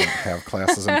 Because we don't have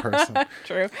classes in person.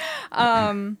 True.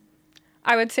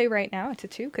 I would say right now it's a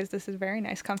 2 because this is a very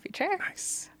nice, comfy chair.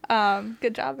 Nice.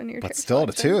 Good job in your chair. But still at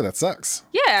a 2, that sucks.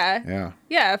 Yeah. Yeah.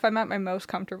 Yeah, if I'm at my most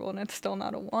comfortable and it's still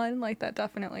not a 1, like, that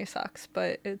definitely sucks.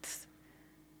 But it's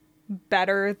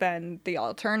better than the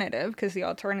alternative because the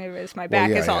alternative is my back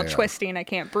is all twisty and I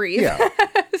can't breathe. Yeah.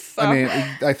 So. I mean,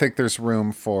 I think there's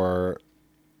room for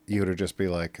you to just be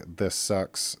like, this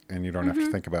sucks, and you don't have to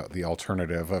think about the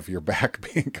alternative of your back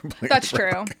being completely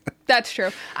broken. That's true.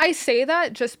 I say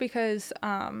that just because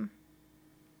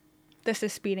this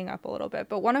is speeding up a little bit,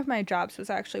 but one of my jobs was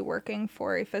actually working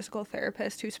for a physical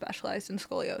therapist who specialized in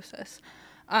scoliosis.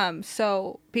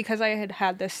 So because I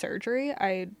had this surgery,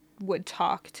 I would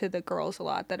talk to the girls a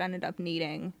lot that ended up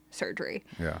needing surgery.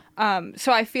 Yeah.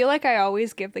 So I feel like I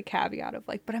always give the caveat of,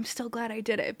 like, but I'm still glad I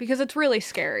did it because it's really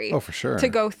scary. Oh, for sure. To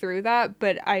go through that,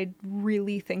 but I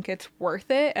really think it's worth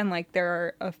it. And, like,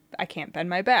 I can't bend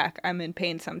my back. I'm in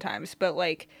pain sometimes, but,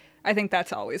 like, I think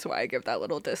that's always why I give that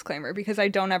little disclaimer because I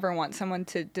don't ever want someone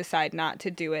to decide not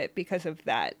to do it because of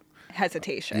that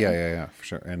hesitation. Yeah, for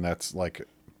sure. And that's, like,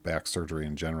 back surgery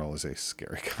in general is a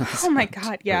scary concept. Oh my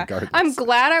God, yeah. Regardless. I'm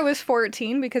glad I was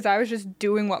 14 because I was just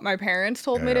doing what my parents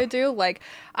told me to do. Like,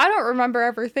 I don't remember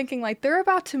ever thinking, like, they're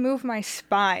about to move my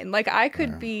spine. Like, I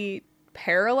could be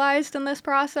paralyzed in this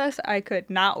process. I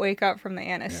could not wake up from the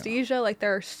anesthesia. Like,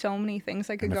 there are so many things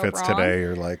that could go wrong. If it's today,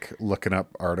 you're, like, looking up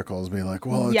articles being like,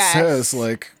 well, it says,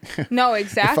 like, no,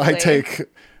 exactly. If I take,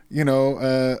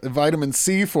 vitamin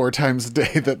C 4 times a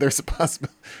day, that there's a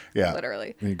possibility. Yeah.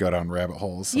 Literally. And you go down rabbit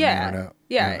holes. On the internet.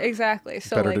 Yeah, exactly.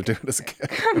 So, better to do it as a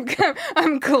kid.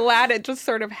 I'm glad it just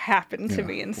sort of happened to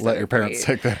me instead. Let your parents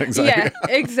take that anxiety.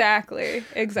 Yeah, exactly.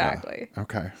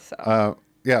 Okay. So.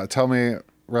 Tell me,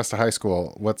 rest of high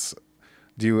school,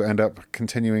 do you end up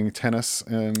continuing tennis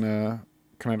in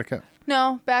Connecticut?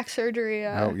 No, back surgery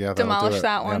demolished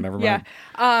that one. Yeah, never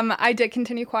mind. I did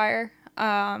continue choir.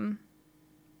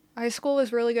 High school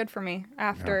was really good for me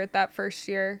after that first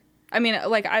year. I mean,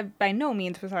 like, I by no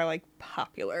means was I, like,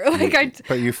 popular.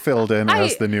 But you filled in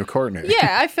as the new Courtney.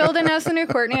 Yeah, I filled in as the new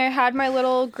Courtney. I had my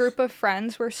little group of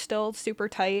friends. We're still super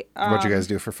tight. What'd you guys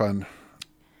do for fun?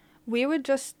 We would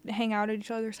just hang out at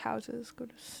each other's houses, go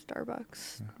to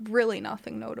Starbucks. Really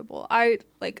nothing notable. I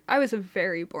was a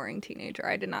very boring teenager.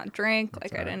 I did not drink. I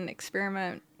didn't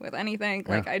experiment with anything.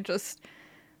 Yeah. I just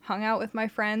hung out with my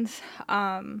friends.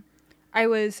 I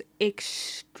was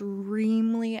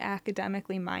extremely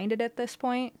academically minded at this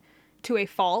point, to a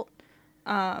fault.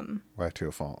 Why to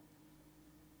a fault?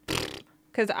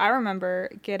 Because I remember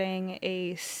getting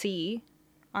a C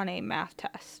on a math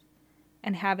test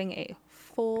and having a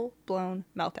full-blown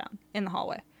meltdown in the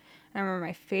hallway. And I remember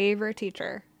my favorite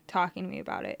teacher talking to me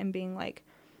about it and being like,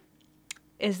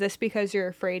 is this because you're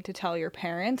afraid to tell your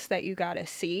parents that you got a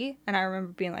C? And I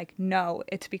remember being like, no,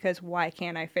 it's because why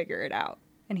can't I figure it out?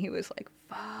 And he was like,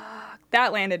 fuck.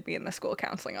 That landed me in the school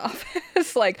counseling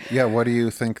office. Yeah, what do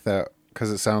you think that, because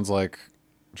it sounds like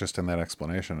just in that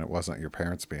explanation, it wasn't your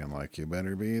parents being like, you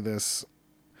better be this.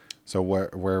 So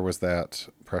where was that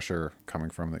pressure coming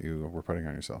from that you were putting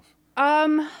on yourself?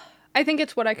 I think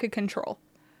it's what I could control,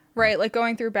 right? Like,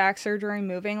 going through back surgery and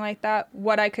moving like that,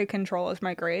 what I could control is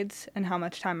my grades and how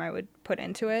much time I would put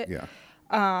into it.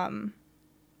 Yeah.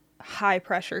 High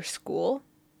pressure school.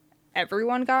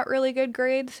 everyone got really good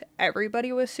grades.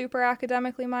 Everybody was super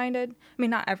academically minded. I mean,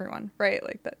 not everyone, right?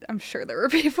 Like, that, I'm sure there were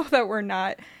people that were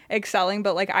not excelling,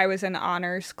 but like I was in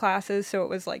honors classes, so it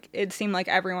was like, it seemed like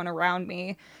everyone around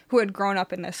me who had grown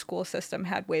up in this school system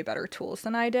had way better tools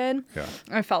than I did. Yeah.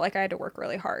 I felt like I had to work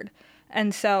really hard.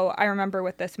 And so I remember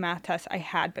with this math test, I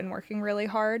had been working really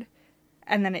hard,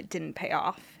 and then it didn't pay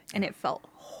off, and it felt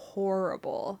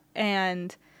horrible.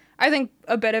 And I think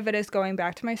a bit of it is going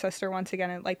back to my sister once again,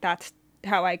 and like that's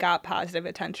how I got positive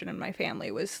attention in my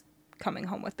family, was coming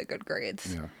home with the good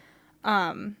grades.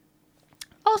 Yeah.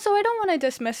 Also, I don't want to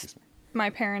dismiss my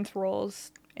parents'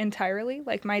 roles entirely.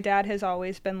 Like, my dad has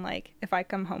always been like, if I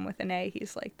come home with an A,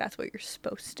 he's like, that's what you're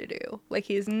supposed to do. Like,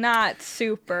 he's not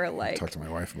super like... Talk to my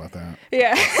wife about that.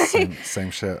 Yeah. Same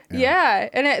shit. Yeah.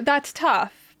 And that's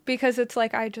tough because it's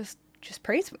like, I just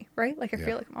praise me, right? Like, I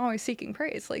feel like I'm always seeking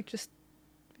praise. Like, just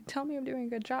tell me I'm doing a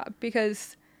good job.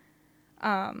 Because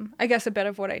I guess a bit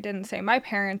of what I didn't say, my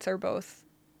parents are both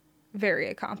very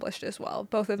accomplished as well.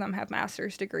 Both of them have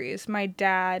master's degrees. My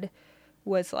dad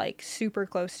was like super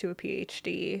close to a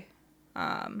PhD,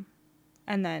 and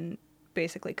then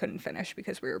basically couldn't finish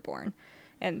because we were born,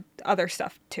 and other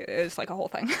stuff too. It was like a whole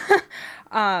thing.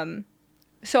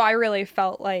 So I really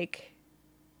felt like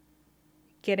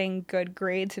getting good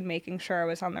grades and making sure I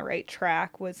was on the right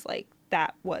track was like,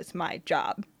 that was my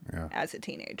job as a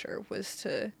teenager, was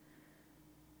to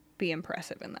be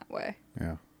impressive in that way.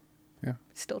 Yeah. Yeah.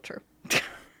 Still true.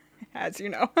 As you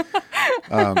know.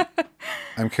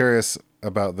 I'm curious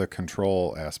about the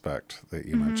control aspect that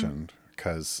you mentioned,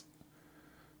 because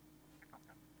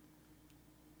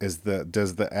does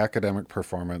the academic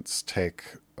performance take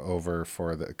over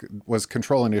was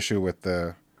control an issue with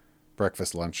the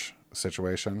breakfast lunch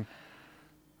situation?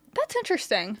 That's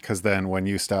interesting. Because then when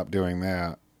you stop doing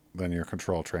that, then your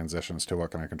control transitions to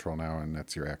what can I control now, and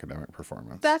that's your academic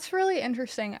performance. That's really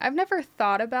interesting. I've never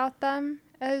thought about them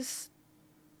as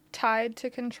tied to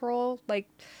control. Like,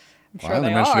 I'm sure they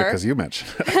are. I mentioned it because you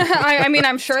mentioned it. I mean,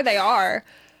 I'm sure they are.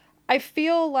 I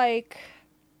feel like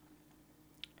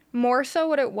more so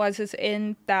what it was is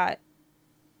in that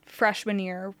freshman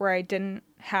year where I didn't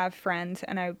have friends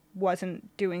and I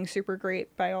wasn't doing super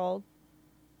great by all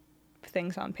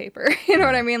things on paper. You know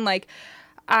what I mean? Like,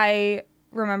 I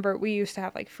remember we used to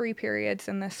have like free periods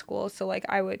in this school. So like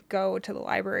I would go to the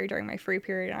library during my free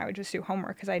period and I would just do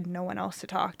homework because I had no one else to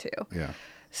talk to. Yeah.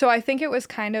 So I think it was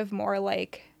kind of more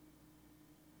like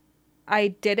I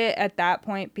did it at that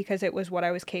point because it was what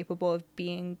I was capable of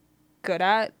being good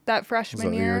at that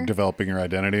freshman year. You're developing your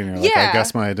identity and you're like, I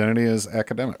guess my identity is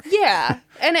academic. Yeah.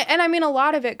 And I mean, a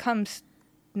lot of it comes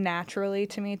naturally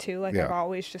to me too. Like I've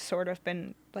always just sort of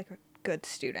been like a good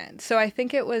student. So I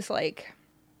think it was like,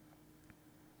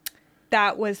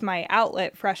 that was my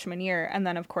outlet freshman year. And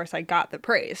then of course I got the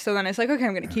praise. So then it's like, okay,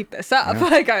 I'm going to keep this up. Yeah.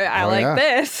 Like I like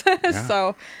this. Yeah.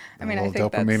 So, I mean, I think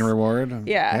dopamine reward.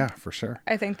 Yeah, for sure.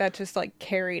 I think that just like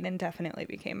carried and definitely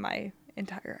became my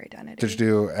entire identity. Did you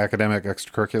do academic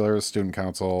extracurriculars, student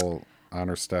council,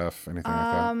 honor stuff, anything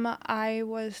like that? I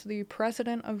was the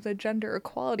president of the Gender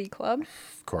Equality Club.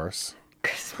 Of course.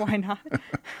 Because why not?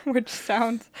 Which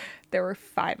sounds, there were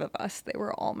 5 of us. They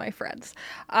were all my friends.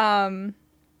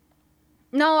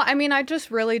 No, I mean, I just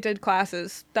really did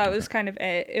classes. That was kind of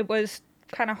it. It was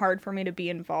kind of hard for me to be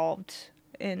involved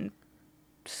in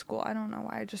school. I don't know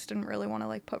why. I just didn't really want to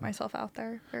like put myself out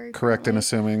there very Correct currently. in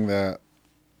assuming that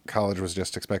college was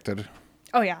just expected?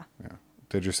 Oh, yeah. Yeah.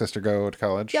 Did your sister go to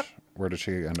college? Yep. Where did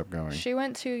she end up going? She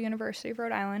went to University of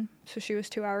Rhode Island, so she was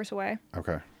 2 hours away.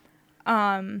 Okay.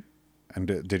 And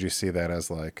did you see that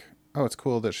as like, oh, it's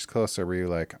cool that she's close, or were you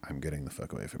like, I'm getting the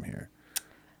fuck away from here?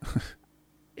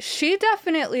 She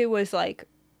definitely was like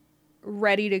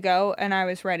ready to go, and I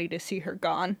was ready to see her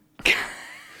gone.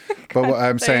 But what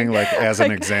I'm saying, like, as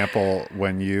an example,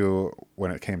 when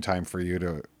it came time for you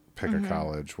to pick a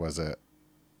college, was it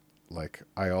like,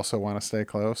 I also want to stay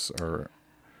close, or?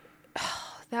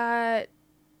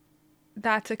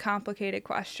 That's a complicated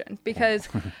question, because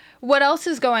what else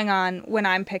is going on when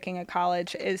I'm picking a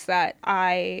college is that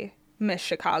I miss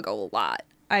Chicago a lot.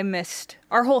 I missed,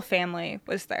 our whole family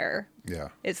was there. Yeah.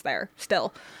 Is there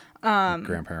still.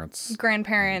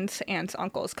 Grandparents, aunts,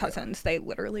 uncles, cousins. They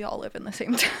literally all live in the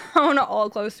same town, all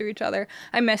close to each other.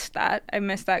 I missed that. I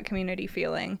missed that community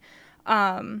feeling.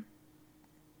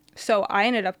 So I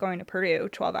ended up going to Purdue,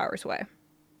 12 hours away.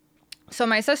 So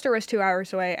my sister was 2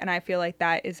 hours away, and I feel like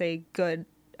that is a good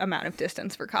amount of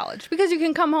distance for college, because you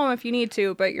can come home if you need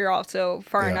to, but you're also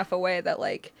far enough away that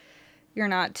like you're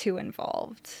not too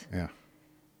involved. Yeah.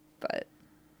 But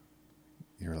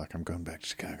you're like, I'm going back to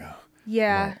Chicago.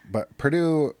 Yeah. Well, but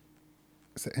Purdue,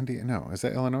 is it Indiana? No, is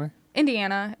that Illinois?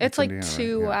 Indiana. It's like Indiana,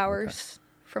 2 right? Yeah, hours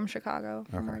from Chicago,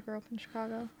 from where I grew up in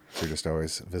Chicago. So you're just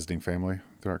always visiting family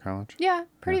throughout college? Yeah,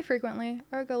 pretty frequently.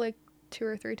 I would go like 2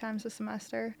 or 3 times a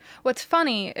semester. What's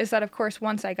funny is that, of course,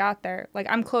 once I got there, like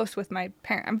I'm close with my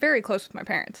parents. I'm very close with my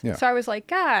parents. Yeah. So I was like,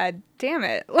 God damn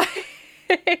it.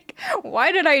 Like,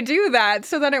 why did I do that?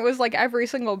 So then it was like every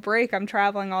single break I'm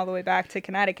traveling all the way back to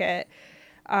Connecticut.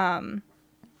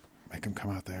 Make them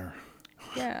come out there.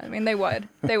 Yeah, I mean, they would.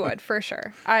 They would, for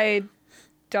sure. I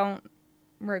don't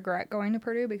regret going to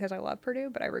Purdue because I love Purdue,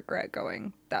 but I regret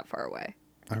going that far away.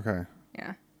 Okay.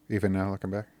 Yeah. Even now,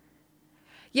 looking back?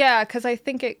 Yeah, because I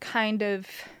think it kind of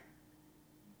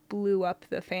blew up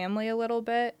the family a little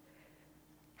bit.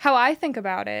 How I think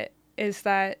about it is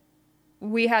that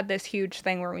we had this huge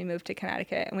thing where we moved to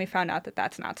Connecticut, and we found out that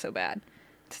that's not so bad.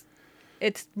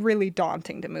 It's really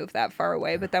daunting to move that far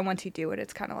away, but then once you do it,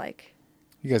 it's kind of like...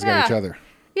 You guys got each other.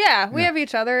 Yeah, we have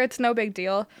each other. It's no big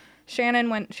deal. Shannon's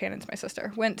my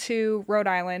sister, went to Rhode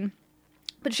Island,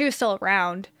 but she was still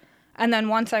around. And then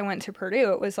once I went to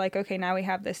Purdue, it was like, okay, now we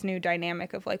have this new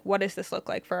dynamic of like, what does this look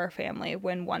like for our family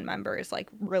when one member is like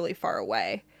really far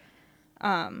away?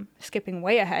 Skipping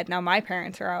way ahead. Now my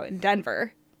parents are out in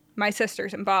Denver. My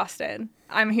sister's in Boston.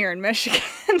 I'm here in Michigan.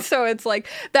 So it's like,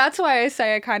 that's why I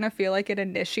say I kind of feel like it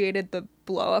initiated the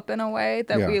blow up in a way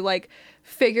that we like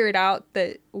figured out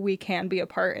that we can be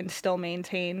apart and still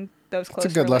maintain those close relationships.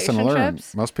 It's a good lesson to learn.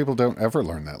 Most people don't ever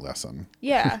learn that lesson.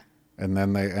 Yeah. And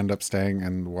then they end up staying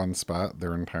in one spot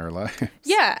their entire lives.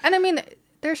 Yeah. And I mean,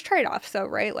 there's trade-offs though,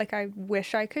 right? Like I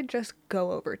wish I could just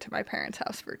go over to my parents'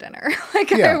 house for dinner.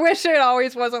 Like I wish it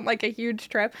always wasn't like a huge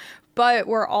trip, but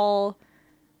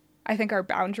I think our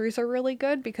boundaries are really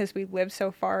good because we live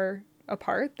so far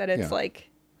apart that it's like.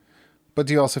 But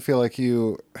do you also feel like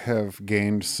you have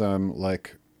gained some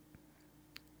like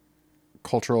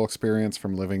cultural experience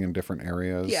from living in different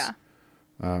areas? Yeah.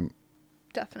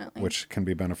 Definitely. Which can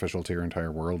be beneficial to your entire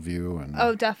worldview. And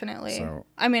oh, definitely. So.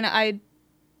 I mean, I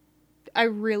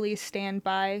really stand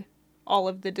by all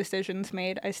of the decisions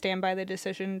made. I stand by the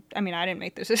decision. I mean, I didn't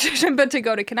make this decision, but to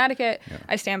go to Connecticut,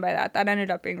 I stand by that. That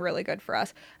ended up being really good for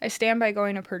us. I stand by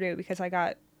going to Purdue because I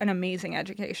got an amazing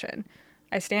education.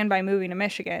 I stand by moving to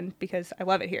Michigan because I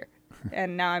love it here.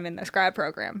 And now I'm in this grad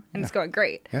program and it's going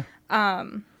great. Yeah.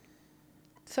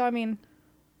 So, I mean,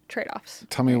 trade-offs.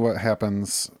 Tell me what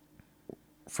happens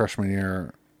freshman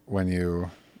year when you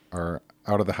are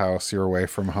out of the house, you're away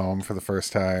from home for the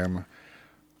first time.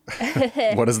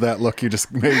 What does that look you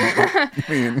just made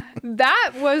mean?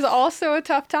 That was also a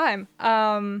tough time.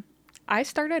 I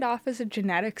started off as a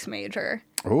genetics major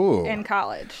in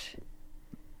college.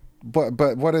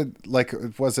 But what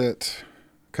was it,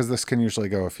 because this can usually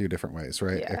go a few different ways,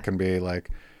 right? Yeah. It can be like,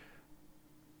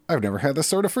 I've never had this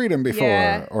sort of freedom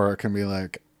before. Or it can be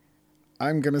like,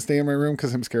 I'm going to stay in my room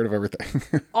because I'm scared of everything.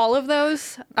 All of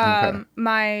those. Where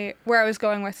I was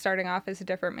going with starting off as a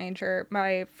different major,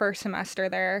 my first semester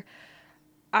there,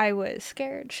 I was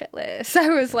scared shitless. I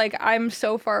was like, I'm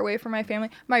so far away from my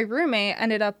family. My roommate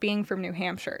ended up being from New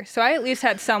Hampshire. So I at least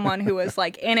had someone who was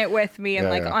like in it with me and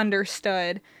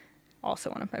understood. Also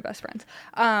one of my best friends.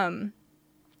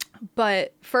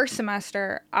 But first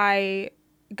semester, I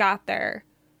got there,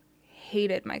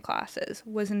 hated my classes,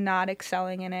 was not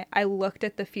excelling in it. I looked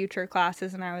at the future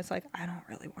classes and I was like, I don't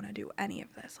really want to do any of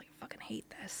this. Like, I fucking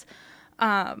hate this.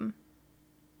 And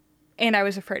I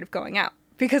was afraid of going out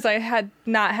because I had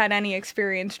not had any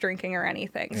experience drinking or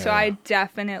anything. Yeah. So I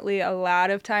definitely, a lot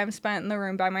of time spent in the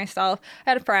room by myself.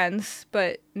 I had friends,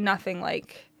 but nothing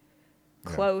like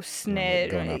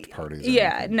close-knit. Going out to parties.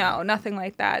 No, nothing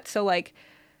like that. So like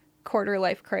quarter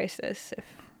life crisis, if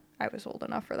I was old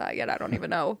enough for that yet, I don't even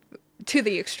know. To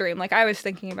the extreme. Like I was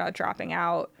thinking about dropping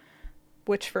out,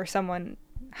 which for someone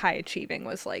high achieving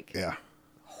was like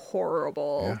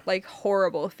horrible, like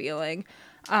horrible feeling.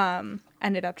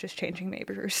 Ended up just changing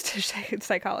majors to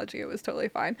psychology. It was totally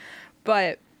fine.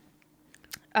 But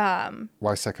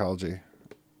why psychology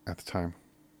at the time?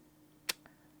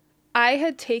 I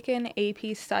had taken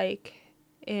AP Psych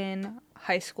in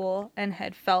high school and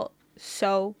had felt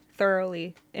so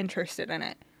thoroughly interested in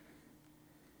it.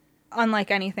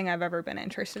 Unlike anything I've ever been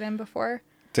interested in before.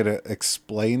 Did it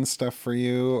explain stuff for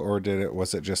you, or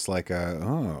was it just like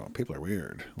people are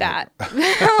weird? That.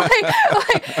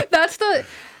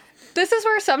 This is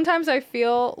where sometimes I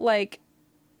feel like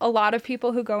a lot of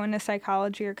people who go into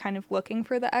psychology are kind of looking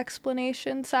for the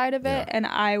explanation side of it. And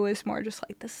I was more just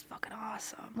like, this is fucking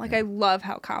awesome. Like, I love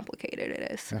how complicated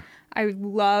it is. Yeah. I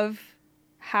love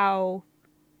how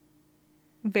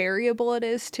variable it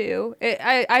is too.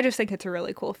 I just think it's a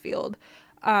really cool field.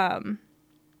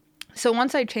 So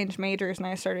once I changed majors and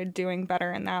I started doing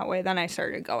better in that way, then I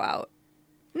started to go out.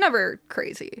 Never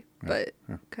crazy, but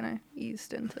kind of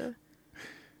eased into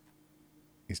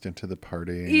the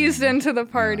partying. Eased into the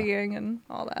partying and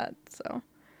all that. So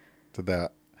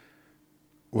that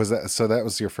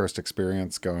was your first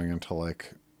experience going into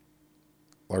like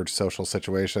large social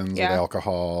situations with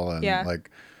alcohol and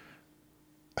like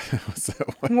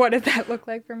what did that look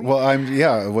like for me?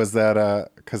 Well, was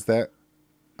that because that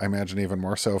I imagine even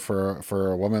more so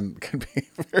for a woman can be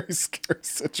a very scary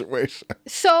situation.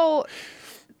 So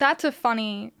that's a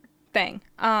funny thing.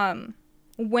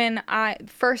 When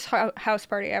first house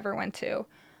party I ever went to,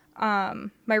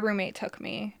 my roommate took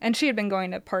me, and she had been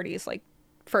going to parties like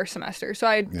first semester, so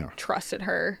I trusted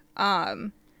her.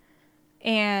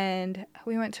 And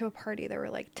we went to a party. There were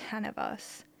like 10 of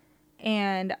us,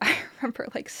 and I remember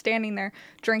like standing there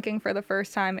drinking for the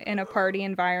first time in a party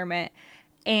environment,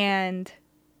 and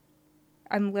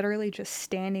I'm literally just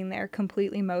standing there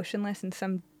completely motionless, and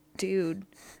some dude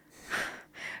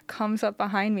comes up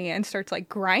behind me and starts like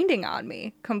grinding on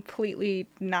me, completely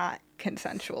not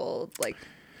consensual. Like,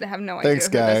 I have no idea who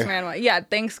this man was. Yeah,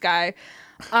 thanks, guy.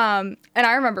 And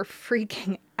I remember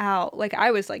freaking out. Like,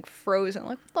 I was like frozen.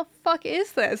 Like, what the fuck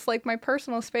is this? Like, my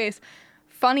personal space.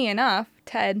 Funny enough,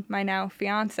 Ted, my now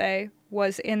fiance,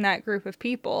 was in that group of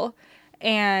people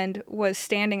and was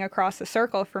standing across the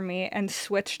circle from me and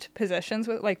switched positions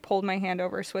with, like, pulled my hand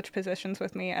over, switched positions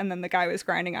with me, and then the guy was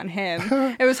grinding on him.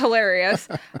 It was hilarious.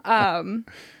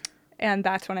 And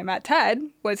that's when I met Ted,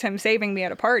 was him saving me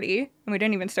at a party. And we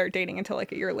didn't even start dating until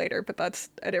like a year later, but that's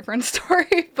a different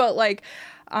story. But like,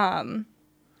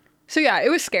 so yeah, it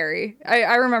was scary.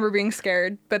 I remember being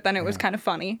scared, but then it was kind of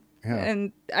funny. Yeah.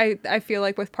 And I feel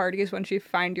like with parties, once you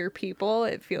find your people,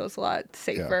 it feels a lot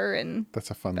safer and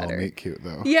that's a fun better. Little meet cute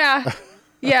though. Yeah.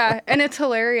 Yeah. And it's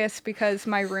hilarious because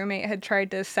my roommate had tried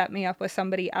to set me up with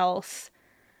somebody else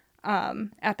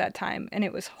at that time, and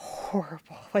it was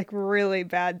horrible, like really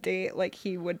bad date. Like,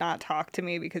 he would not talk to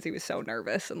me because he was so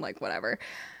nervous and like whatever,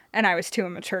 and I was too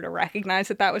immature to recognize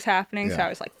that was happening. So I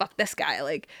was like, fuck this guy.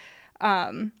 Like,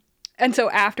 and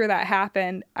so after that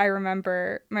happened, I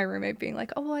remember my roommate being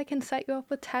like, oh, well, I can set you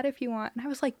up with Ted if you want. And I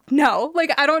was like, no,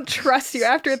 like, I don't trust you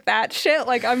after that shit.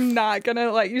 Like, I'm not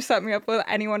gonna let you set me up with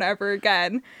anyone ever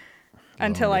again.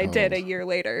 Until I did a year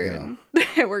later, and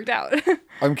it worked out.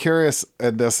 I'm curious,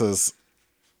 and this is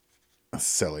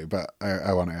silly, but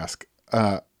I want to ask.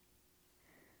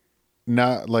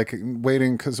 Not like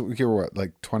waiting, because you were what,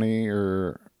 like 20,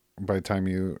 or by the time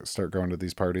you start going to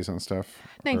these parties and stuff?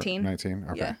 19. 19?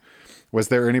 Okay. Yeah. Was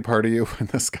there any part of you when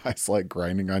this guy's like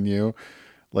grinding on you?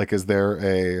 Like, is there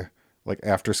a like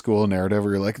after school narrative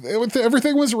where you're like,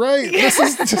 everything was right? This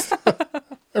is just...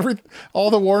 all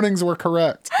the warnings were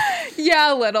correct.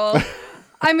 Yeah, a little.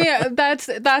 I mean, that's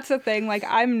the thing. Like,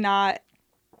 I'm not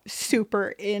super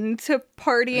into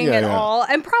partying at all.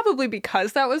 And probably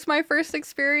because that was my first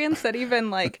experience, that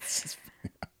even like, so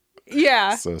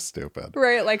stupid.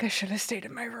 Right. Like, I should have stayed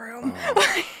in my room.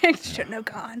 I shouldn't have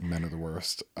gone. Men are the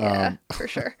worst. Yeah, for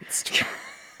sure.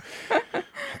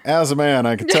 As a man,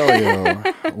 I can tell you,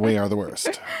 we are the worst.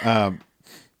 Okay.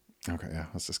 Yeah. I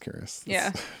was just curious.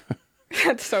 Yeah.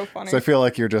 That's so funny. So I feel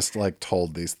like you're just like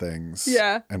told these things.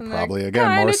 Yeah. And probably, like,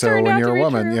 again, more so when you're a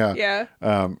woman. True. Yeah.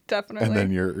 Definitely. And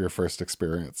then your first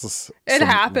experience. It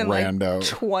happened rando. Like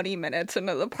 20 minutes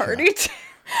into the party.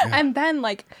 Yeah. And then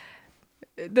like,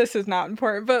 this is not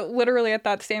important, but literally at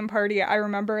that same party, I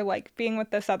remember like being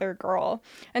with this other girl,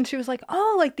 and she was like,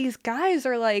 oh, like these guys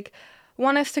are like,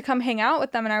 want us to come hang out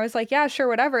with them. And I was like, yeah, sure,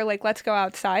 whatever. Like, let's go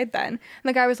outside then. And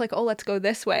the guy was like, oh, let's go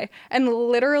this way. And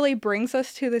literally brings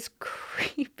us to this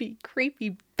creepy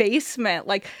basement,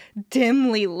 like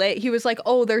dimly lit. He was like,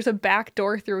 oh, there's a back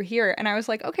door through here. And I was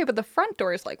like, okay, but the front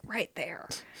door is like right there.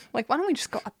 Like, why don't we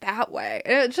just go out that way?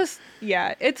 And it just,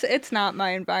 yeah, it's not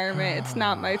my environment. It's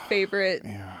not my favorite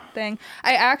thing.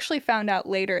 I actually found out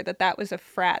later that was a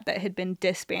frat that had been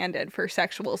disbanded for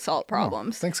sexual assault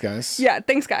problems. Thanks, guys. Yeah,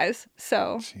 thanks, guys.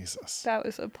 So Jesus, that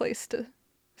was a place to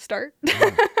start.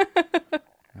 Maybe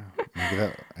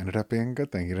that ended up being a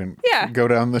good thing. You didn't go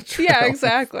down the trail. Yeah,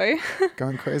 exactly.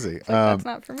 Going crazy. Like, that's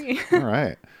not for me. All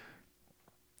right.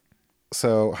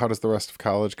 So how does the rest of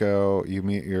college go? You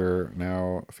meet your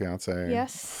now fiance?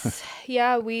 Yes.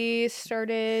 Yeah, we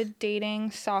started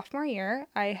dating sophomore year.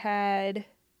 I had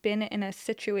been in a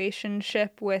situationship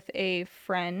with a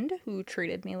friend who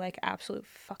treated me like absolute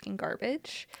fucking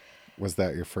garbage. Was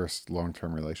that your first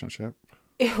long-term relationship?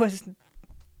 It was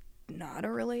not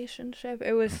a relationship.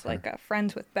 It was like a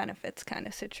friends with benefits kind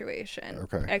of situation.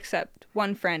 Okay. Except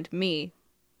one friend, me,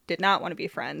 did not want to be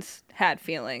friends, had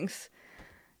feelings.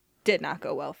 did not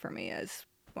go well for me, as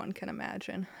one can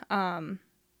imagine. And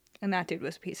that dude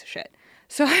was a piece of shit.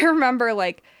 So I remember,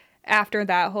 like, after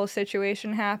that whole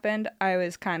situation happened, I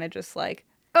was kind of just like,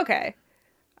 okay,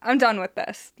 I'm done with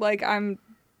this. Like, I'm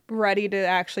ready to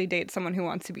actually date someone who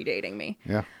wants to be dating me.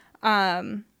 Yeah.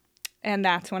 And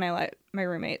that's when I let my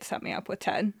roommate set me up with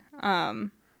Ted.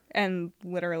 And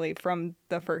literally from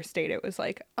the first date, it was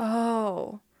like,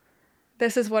 oh,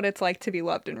 this is what it's like to be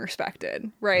loved and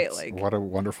respected, right? Like, what a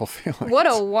wonderful feeling. What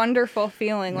a wonderful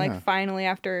feeling. Yeah. Like, finally,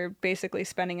 after basically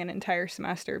spending an entire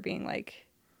semester being, like,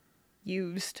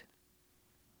 used.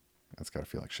 That's got to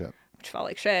feel like shit. Which felt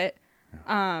like shit.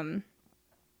 Yeah.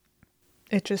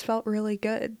 It just felt really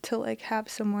good to, like, have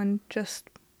someone just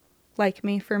like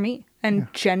me for me and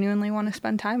genuinely want to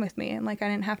spend time with me. And, like, I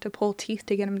didn't have to pull teeth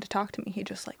to get him to talk to me. He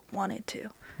just, like, wanted to.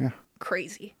 Yeah.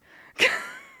 Crazy.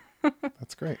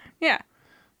 That's great. Yeah.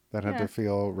 That had to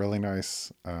feel really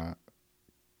nice,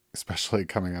 especially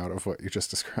coming out of what you just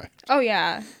described. Oh,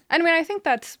 yeah. I mean, I think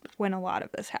that's when a lot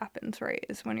of this happens, right?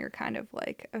 Is when you're kind of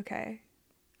like, okay,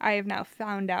 I have now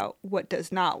found out what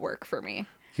does not work for me.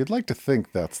 You'd like to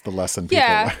think that's the lesson people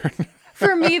learn.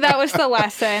 For me, that was the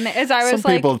lesson. Is I was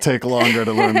Some people take longer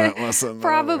to learn that lesson.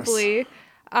 Probably.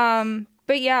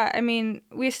 But yeah, I mean,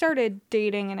 we started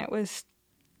dating and it was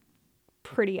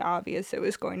pretty obvious it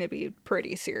was going to be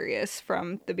pretty serious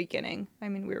from the beginning. I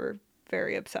mean, we were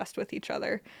very obsessed with each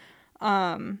other.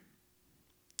 And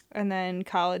then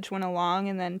college went along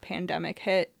and then pandemic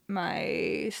hit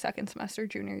my second semester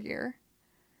junior year.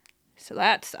 So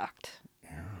that sucked.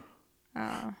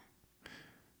 Yeah.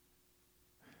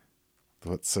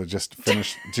 So just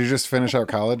finish. Did you just finish out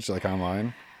college, like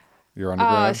online? Your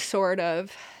undergrad? Sort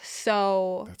of.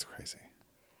 So. That's crazy.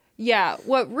 Yeah.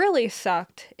 What really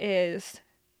sucked is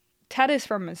Ted is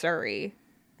from Missouri.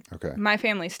 Okay. My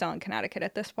family's still in Connecticut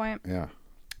at this point. Yeah.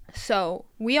 So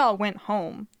we all went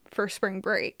home for spring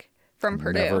break from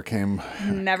Purdue.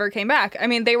 Never came back. I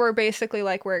mean, they were basically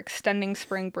like, we're extending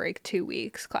spring break 2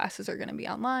 weeks. Classes are going to be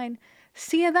online.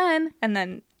 See you then. And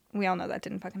then we all know that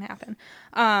didn't fucking happen.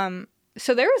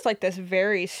 So there was like this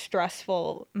very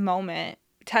stressful moment.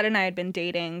 Ted and I had been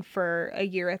dating for a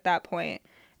year at that point,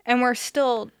 and we're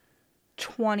still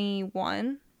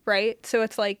 21, right? So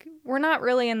it's like, we're not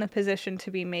really in the position to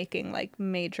be making like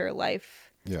major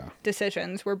life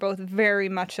decisions. We're both very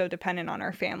much so dependent on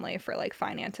our family for like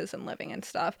finances and living and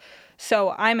stuff.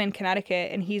 So I'm in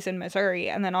Connecticut and he's in Missouri,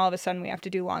 and then all of a sudden we have to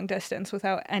do long distance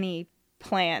without any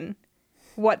plan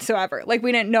whatsoever. Like,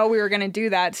 we didn't know we were going to do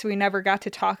that, so we never got to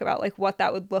talk about like what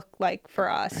that would look like for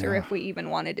us or if we even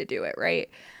wanted to do it, right?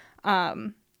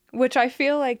 Which I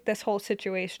feel like this whole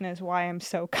situation is why I'm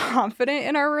so confident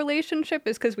in our relationship,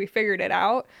 is because we figured it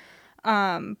out.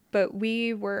 But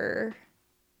we were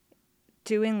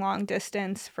doing long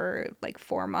distance for like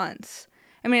 4 months.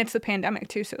 I mean, it's the pandemic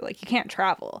too, so like you can't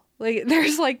travel. Like,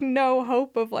 there's like no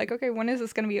hope of like, okay, when is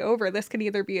this going to be over? This could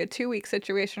either be a 2-week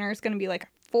situation or it's going to be like a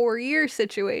 4-year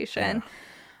situation.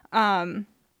 And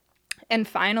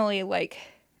finally, like,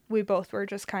 we both were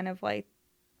just kind of like,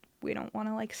 we don't want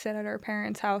to like sit at our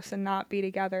parents' house and not be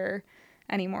together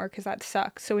anymore because that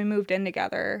sucks. So we moved in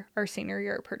together our senior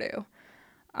year at Purdue.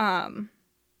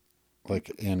 Like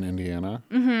in Indiana?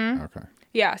 Mm-hmm. Okay.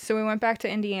 Yeah, so we went back to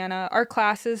Indiana. Our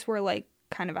classes were like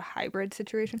kind of a hybrid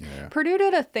situation. Yeah. Purdue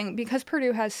did a thing, because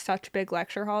Purdue has such big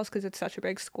lecture halls because it's such a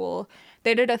big school.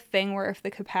 They did a thing where if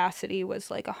the capacity was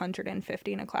like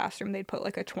 150 in a classroom, they'd put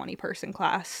like a 20-person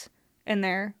class in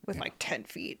there with like 10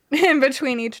 feet in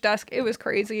between each desk. It was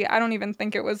crazy. I don't even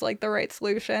think it was like the right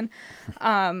solution.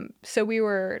 So we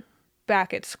were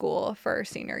back at school for our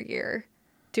senior year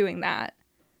doing that.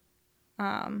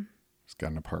 Just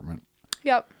got an apartment.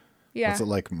 Yep. Yeah. What's it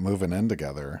like moving in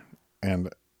together? And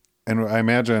I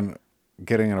imagine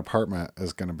getting an apartment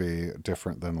is going to be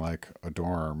different than like a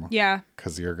dorm. Yeah.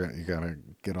 Because you got to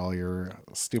get all your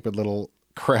stupid little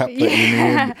crap that you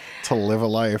need to live a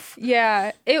life.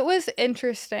 Yeah. It was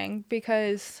interesting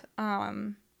because, I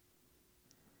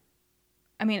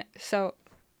mean, so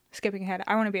skipping ahead,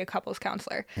 I want to be a couples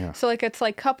counselor. Yeah. So like, it's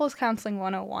like couples counseling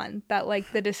 101, that like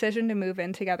the decision to move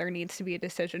in together needs to be a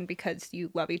decision because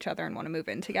you love each other and want to move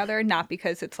in together, not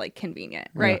because it's like convenient,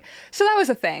 right? Yeah. So that was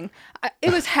a thing.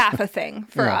 It was half a thing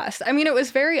for us. I mean, it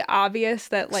was very obvious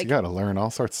that like, you got to learn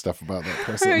all sorts of stuff about that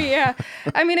person. Yeah.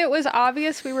 I mean, it was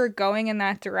obvious we were going in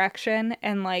that direction,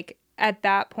 and like at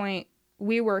that point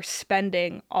we were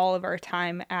spending all of our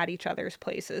time at each other's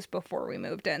places before we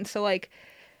moved in. So like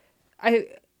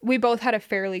we both had a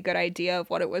fairly good idea of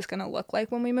what it was going to look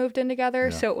like when we moved in together.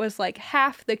 Yeah. So it was like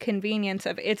half the convenience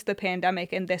of it's the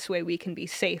pandemic and this way we can be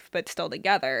safe but still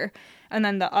together. And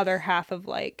then the other half of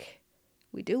like,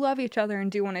 we do love each other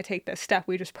and do want to take this step.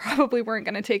 We just probably weren't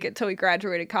going to take it till we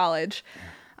graduated college.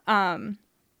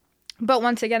 But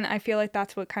once again, I feel like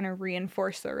that's what kind of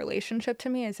reinforced the relationship to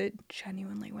me, is it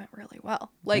genuinely went really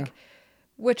well. Like,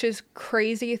 which is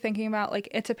crazy thinking about, like,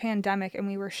 it's a pandemic and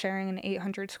we were sharing an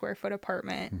 800 square foot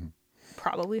apartment. Mm-hmm.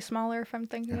 Probably smaller if I'm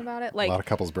thinking about it. Like, a lot of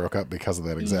couples broke up because of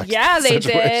that exact they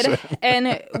situation. did.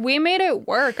 And we made it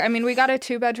work. I mean, we got a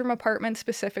 2-bedroom apartment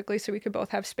specifically so we could both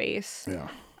have space. Yeah.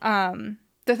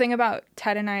 The thing about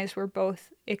Ted and I is we're both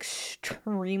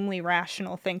extremely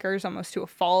rational thinkers, almost to a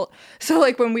fault. So,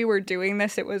 like, when we were doing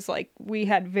this, it was like we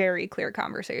had very clear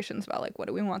conversations about, like, what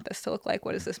do we want this to look like?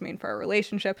 What does this mean for our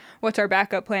relationship? What's our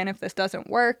backup plan if this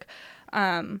doesn't work?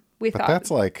 We thought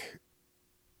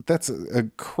that's a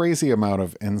crazy amount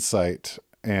of insight,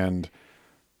 and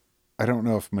I don't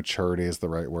know if maturity is the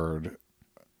right word,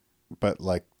 but,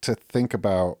 like, to think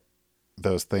about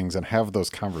those things and have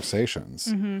those conversations.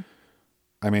 Mm-hmm.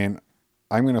 I mean,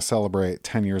 I'm going to celebrate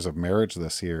 10 years of marriage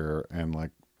this year, and,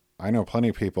 like, I know plenty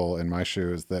of people in my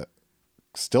shoes that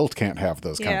still can't have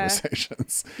those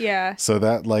conversations. Yeah. So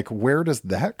that, like, where does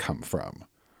that come from?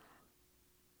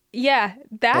 Yeah,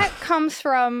 that comes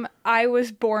from I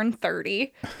was born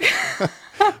 30.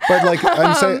 But, like,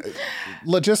 I'm saying,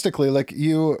 logistically, like,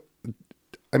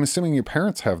 I'm assuming your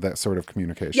parents have that sort of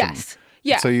communication. Yes.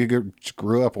 Yeah. So you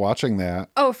grew up watching that.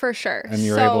 Oh, for sure. And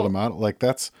you're able to model, like,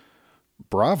 that's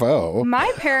bravo.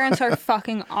 My parents are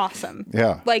fucking awesome.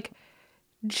 Yeah. Like,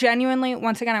 genuinely,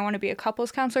 once again, I want to be a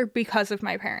couples counselor because of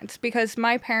my parents. Because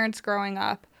my parents growing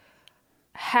up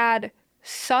had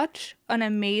such an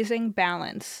amazing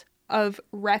balance of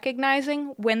recognizing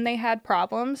when they had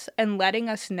problems and letting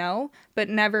us know, but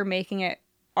never making it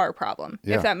our problem,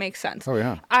 if that makes sense. Oh,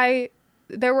 yeah.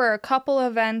 There were a couple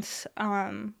events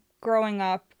growing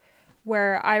up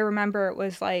where I remember it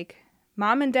was like,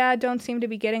 Mom and Dad don't seem to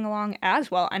be getting along as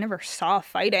well. I never saw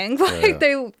fighting. Like,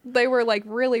 they were, like,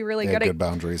 really, really good. Good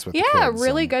boundaries with the kids. Yeah,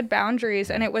 really good boundaries.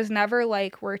 And it was never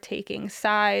like we're taking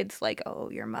sides. Like, oh,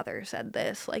 your mother said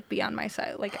this. Like, be on my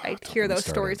side. Like, I hear those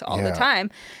stories all the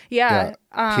time. Yeah.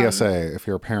 PSA: if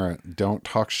you're a parent, don't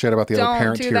talk shit about the other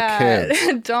parent to your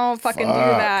kids. Don't fucking do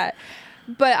that.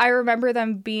 But I remember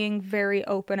them being very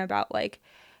open about, like,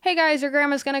 hey guys, your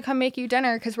grandma's going to come make you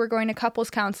dinner because we're going to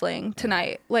couples counseling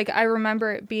tonight. Like, I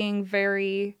remember it being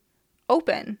very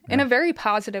open in a very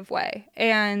positive way.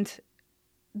 And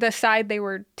the side they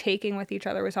were taking with each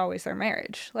other was always their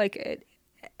marriage. Like,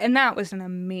 and that was an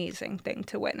amazing thing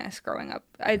to witness growing up.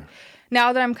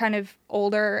 Now that I'm kind of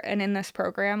older and in this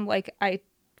program, like, I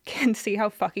can see how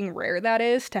fucking rare that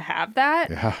is to have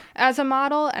that as a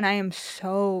model. And I am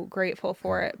so grateful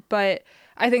for it. But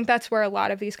I think that's where a lot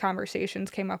of these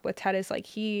conversations came up with Ted, is like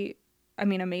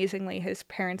amazingly, his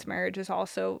parents' marriage is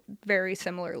also very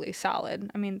similarly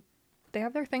solid. I mean, they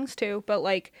have their things too, but,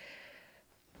 like,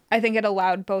 I think it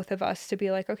allowed both of us to be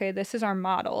like, okay, this is our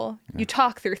model. You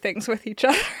talk through things with each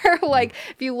other. Like,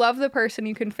 if you love the person,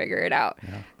 you can figure it out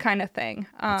kind of thing.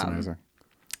 That's amazing.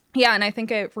 Yeah, and I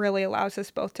think it really allows us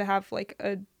both to have, like,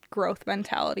 a growth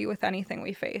mentality with anything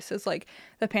we face. Is like,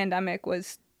 the pandemic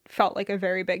felt like a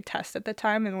very big test at the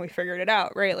time, and we figured it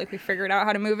out, right? Like, we figured out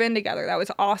how to move in together. That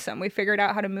was awesome. We figured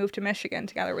out how to move to Michigan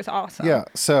together. It was awesome. Yeah.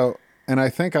 So, and I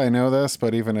think I know this,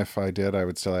 but even if I did, I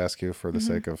would still ask you for the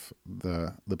sake of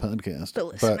the podcast. The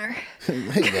listener. But,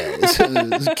 hey guys, this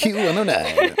is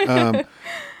Q109.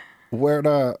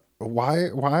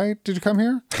 Why did you come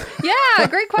here? Yeah,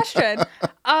 great question.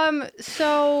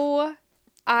 So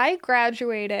I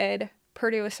graduated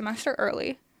Purdue a semester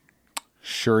early.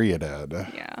 Sure you did.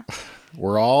 Yeah.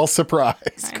 We're all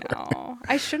surprised. I know.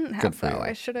 I shouldn't have, though.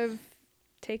 I should have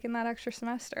taken that extra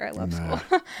semester. I love school.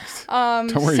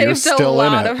 Don't worry, you're still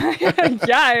in it.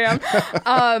 Yeah,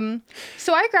 I am.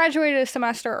 So I graduated a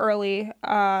semester early.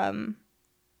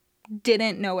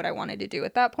 Didn't know what I wanted to do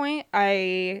at that point.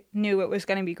 I knew it was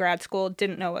going to be grad school.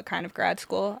 Didn't know what kind of grad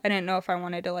school. I didn't know if I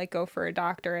wanted to, like, go for a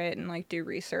doctorate and, like, do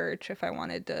research, if I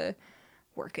wanted to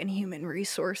work in human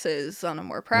resources on a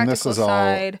more practical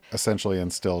side. And this is all essentially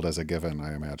instilled as a given,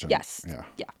 I imagine. Yes.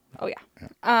 Yeah. Oh,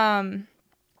 yeah.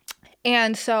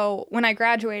 And so when I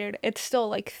graduated, it's still,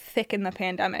 like, thick in the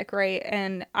pandemic, right?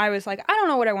 And I was like, I don't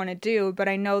know what I want to do, but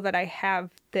I know that I have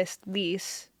this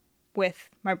lease with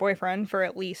my boyfriend for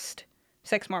at least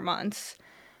 6 more months.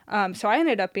 So I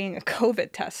ended up being a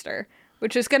COVID tester,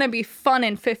 which is going to be fun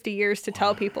in 50 years to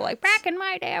tell people, like, back in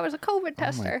my day, I was a COVID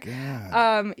tester. Oh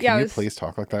my God. Can you please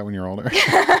talk like that when you're older?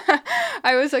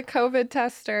 I was a COVID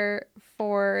tester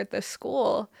for the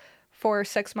school for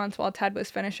 6 months while Ted was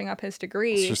finishing up his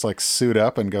degree. It's just like suit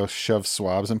up and go shove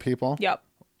swabs in people? Yep.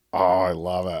 Oh, I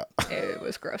love it. It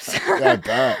was gross. Yeah, I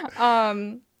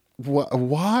bet.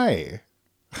 Why?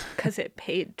 Because it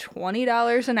paid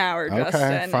 $20 an hour, Justin.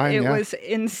 Okay, fine, it was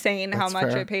insane how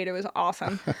much it paid. It was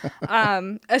awesome.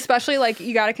 Especially, like,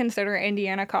 you got to consider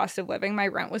Indiana cost of living. My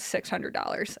rent was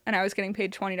 $600, and I was getting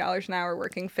paid $20 an hour,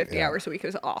 working 50 hours a week. It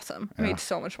was awesome. I made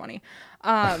so much money.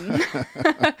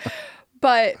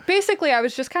 But basically, I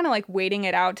was just kind of like waiting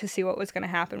it out to see what was going to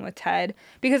happen with Ted,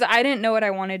 because I didn't know what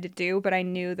I wanted to do, but I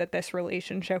knew that this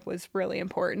relationship was really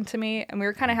important to me. And we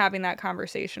were kind of having that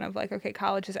conversation of like, okay,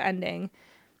 college is ending.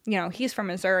 You know, he's from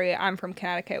Missouri, I'm from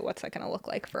Connecticut. What's that going to look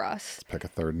like for us? Let's pick a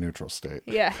third neutral state.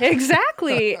 Yeah,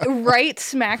 exactly. Right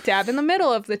smack dab in the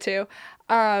middle of the two.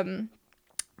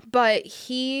 But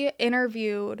he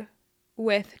interviewed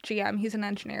with GM. He's an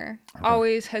engineer. Okay.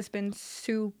 Always has been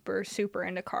super, super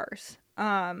into cars.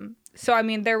 So, I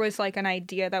mean, there was like an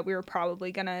idea that we were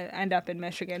probably going to end up in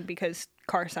Michigan because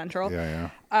Car Central. Yeah.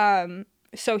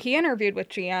 So he interviewed with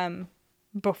GM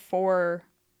before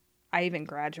I even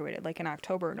graduated, like in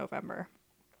October or November.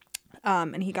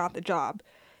 And he got the job.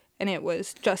 And it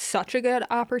was just such a good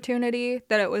opportunity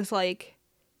that it was like,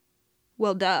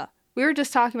 well, duh. We were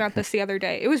just talking about this the other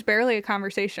day. It was barely a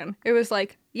conversation. It was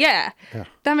like, yeah.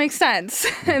 That makes sense.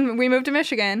 And we moved to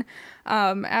Michigan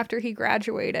after he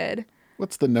graduated.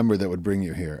 What's the number that would bring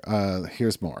you here?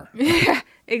 Here's more. Yeah,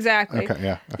 exactly. Okay,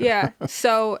 yeah. Yeah.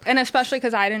 So, and especially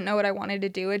because I didn't know what I wanted to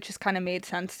do, it just kind of made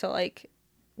sense to like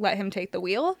let him take the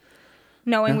wheel,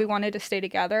 knowing we wanted to stay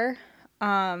together.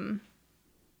 I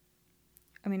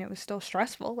mean, it was still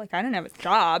stressful. Like, I didn't have a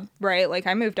job, right? Like,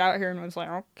 I moved out here and was like,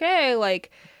 okay, like,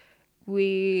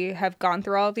 we have gone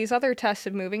through all of these other tests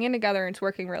of moving in together and it's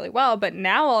working really well. But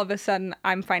now all of a sudden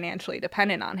I'm financially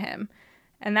dependent on him.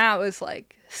 And that was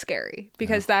like scary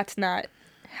because that's not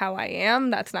how I am.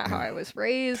 That's not how I was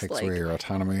raised. Takes like, away your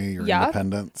autonomy, your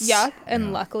independence. Yeah.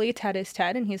 And luckily Ted is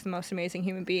Ted and he's the most amazing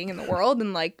human being in the world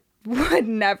and like would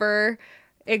never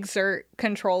exert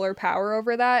control or power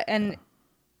over that. And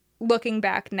looking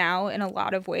back now, in a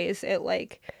lot of ways, it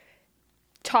like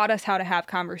taught us how to have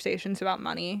conversations about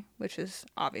money, which is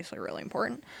obviously really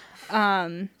important.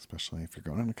 Especially if you're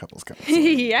going into couples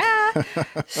counseling. Yeah.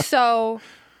 So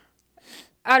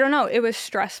I don't know. It was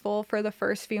stressful for the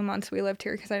first few months we lived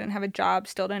here because I didn't have a job,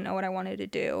 still didn't know what I wanted to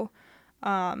do.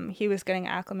 He was getting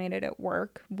acclimated at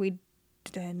work. We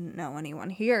didn't know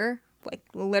anyone here, like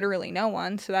literally no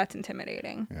one. So that's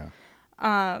intimidating. Yeah.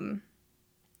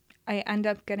 I end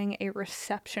up getting a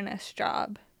receptionist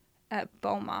job at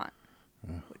Beaumont,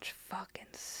 which fucking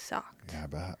sucked. Yeah, I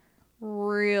bet.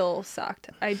 Real sucked.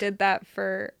 I did that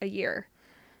for a year.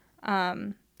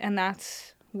 And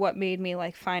that's what made me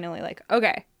like finally like,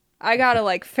 okay, I gotta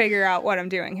like figure out what I'm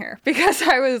doing here. Because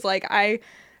I was like, I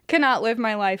cannot live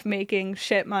my life making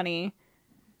shit money,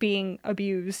 being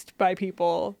abused by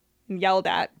people and yelled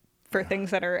at for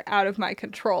things that are out of my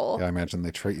control. Yeah, I imagine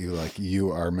they treat you like you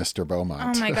are Mr.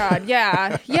 Beaumont. Oh my God,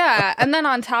 yeah, yeah. And then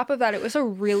on top of that, it was a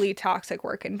really toxic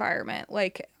work environment.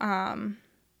 Like, I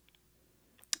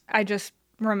just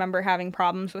remember having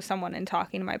problems with someone and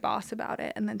talking to my boss about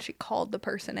it. And then she called the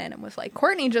person in and was like,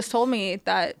 Courtney just told me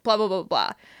that blah, blah, blah,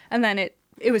 blah. And then it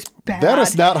was bad. That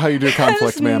is not how you do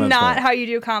conflict management. Not how you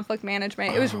do conflict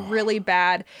management. It was really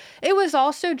bad. It was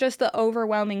also just the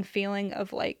overwhelming feeling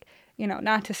of like, you know,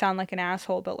 not to sound like an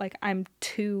asshole, but like I'm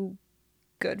too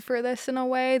good for this in a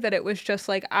way that it was just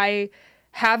like I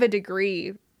have a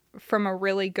degree from a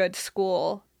really good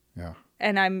school. Yeah.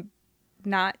 And I'm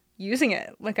not using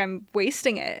it. Like I'm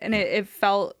wasting it. And it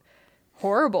felt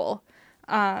horrible.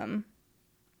 I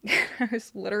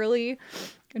was literally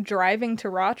driving to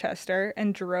Rochester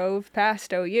and drove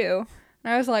past OU.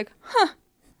 And I was like,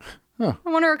 I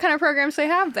wonder what kind of programs they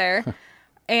have there.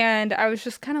 And I was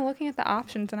just kind of looking at the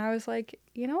options and I was like,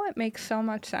 you know what makes so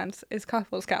much sense is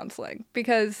couples counseling.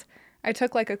 Because I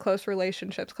took like a close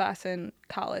relationships class in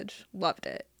college. Loved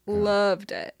it.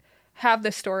 Loved it. Have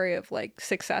the story of like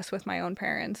success with my own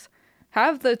parents.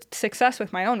 Have the success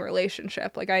with my own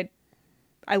relationship. Like I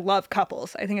love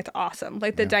couples. I think it's awesome.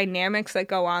 Like the dynamics that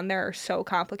go on there are so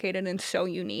complicated and so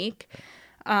unique.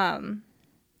 And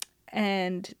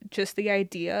just the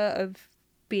idea of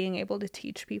being able to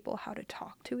teach people how to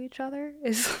talk to each other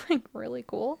is like really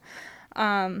cool.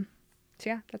 So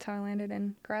yeah, that's how I landed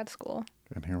in grad school.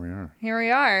 And here we are. Here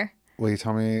we are. Will you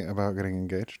tell me about getting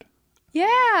engaged?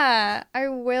 Yeah, I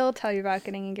will tell you about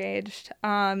getting engaged.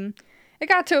 It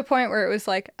got to a point where it was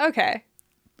like, okay,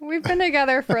 we've been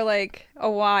together for like a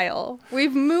while.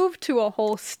 We've moved to a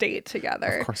whole state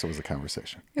together. Of course it was a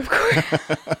conversation. Of course.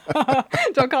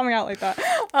 Don't call me out like that.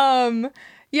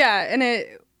 Yeah, and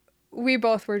we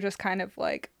both were just kind of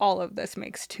like, all of this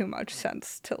makes too much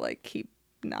sense to like keep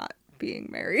not being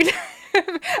married.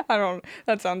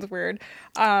 That sounds weird.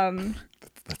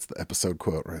 That's the episode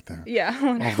quote right there. Yeah.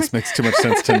 All this makes too much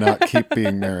sense to not keep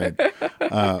being married.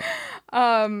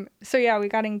 So yeah, we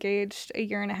got engaged a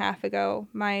year and a half ago.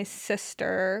 My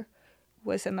sister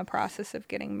was in the process of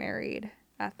getting married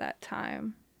at that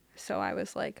time. So I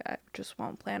was like, I just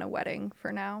won't plan a wedding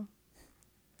for now,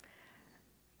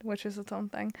 which is its own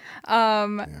thing.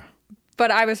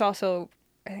 But I was also,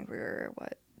 I think we were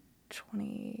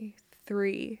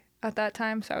 23 at that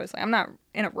time. So I was like, I'm not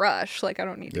in a rush. Like, I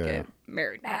don't need to get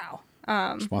married now.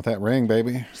 Just want that ring,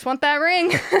 baby. Just want that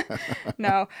ring.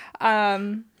 No.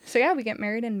 So yeah, we get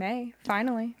married in May,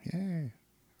 finally. Yay.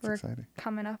 We're exciting.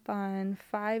 Coming up on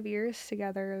 5 years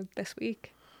together this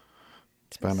week.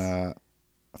 It's been a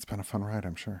fun ride,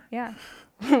 I'm sure. Yeah.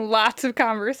 Lots of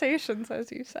conversations,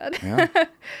 as you said. Yeah.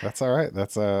 That's all right.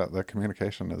 That's the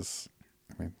communication is,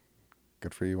 I mean,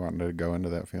 good for you wanting to go into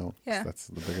that field. Yeah. That's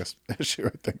the biggest issue,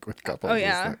 I think, with couples is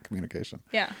that communication.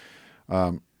 Yeah.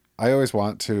 I always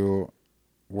want to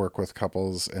work with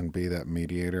couples and be that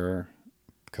mediator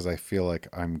because I feel like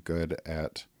I'm good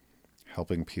at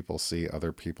helping people see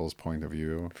other people's point of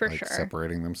view. For like sure.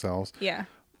 Separating themselves. Yeah.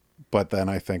 But then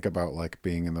I think about like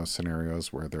being in those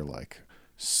scenarios where they're like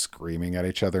screaming at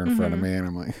each other in front of me and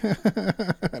I'm like,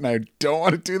 and I don't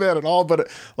want to do that at all, but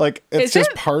it's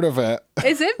just part of it.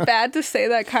 Is it bad to say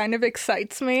that kind of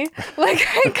excites me?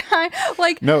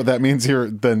 No, that means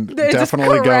you're then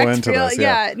definitely go into this.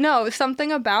 Yeah. No,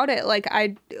 something about it. Like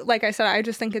I said, I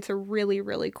just think it's a really,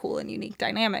 really cool and unique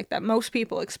dynamic that most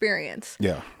people experience.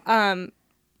 Yeah.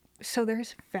 So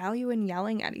there's value in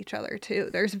yelling at each other too.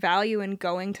 There's value in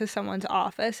going to someone's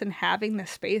office and having the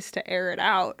space to air it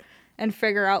out and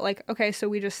figure out like, okay, so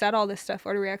we just said all this stuff.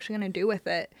 What are we actually going to do with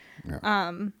it?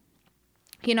 Yeah.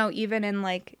 Even in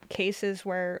like cases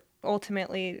where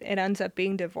ultimately it ends up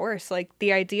being divorce, like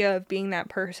the idea of being that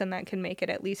person that can make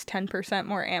it at least 10%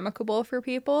 more amicable for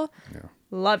people. Yeah.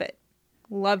 Love it.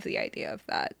 Love the idea of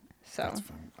that. So that's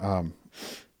fun.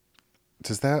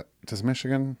 Does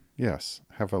Michigan, yes,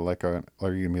 have are you going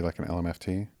to be like an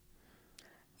LMFT?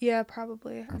 Yeah,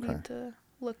 probably. I need to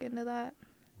look into that.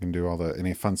 You can do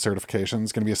any fun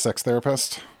certifications. Going to be a sex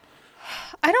therapist?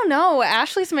 I don't know.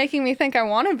 Ashley's making me think I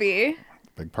want to be.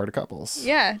 Big part of couples.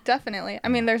 Yeah, definitely. I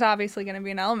mean, there's obviously going to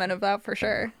be an element of that for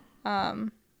sure.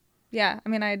 Yeah, I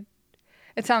mean,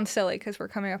 it sounds silly because we're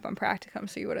coming up on practicum,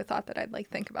 so you would have thought that I'd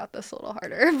think about this a little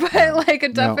harder. But I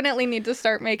definitely need to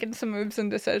start making some moves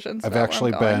and decisions. I've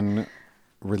actually been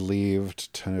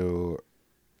relieved to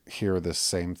hear this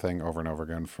same thing over and over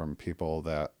again from people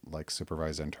that like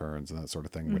supervise interns and that sort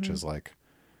of thing, which is like,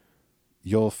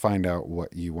 you'll find out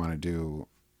what you want to do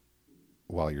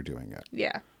while you're doing it.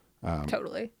 Yeah,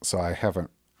 totally. So I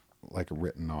haven't like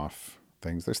written off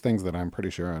things. There's things that I'm pretty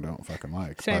sure I don't fucking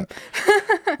like. Same.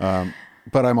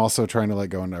 But I'm also trying to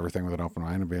like go into everything with an open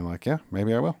mind and being like, yeah,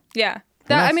 maybe I will. Yeah.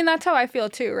 That's how I feel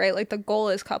too, right? Like the goal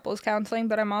is couples counseling,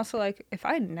 but I'm also like, if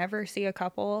I never see a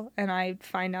couple and I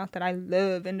find out that I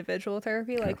love individual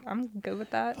therapy, like I'm good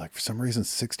with that. Like for some reason,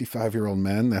 65-year-old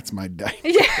men, that's my diet.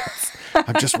 Yeah.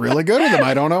 I'm just really good with them.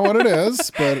 I don't know what it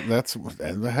is, but that's what's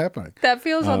happening. That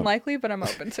feels unlikely, but I'm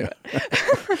open to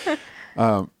it.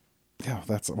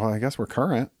 I guess we're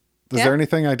current. Is there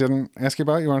anything I didn't ask you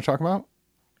about you want to talk about?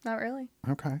 Not really.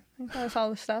 Okay. I think that was all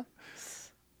the stuff.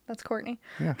 That's Courtney.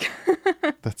 Yeah.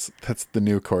 That's the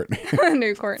new Courtney. The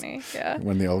new Courtney, yeah.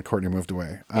 When the old Courtney moved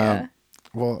away. Yeah.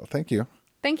 Well, thank you.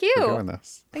 Thank you. For doing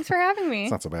this. Thanks for having me.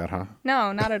 It's not so bad, huh?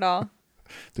 No, not at all.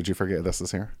 Did you forget this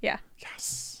is here? Yeah.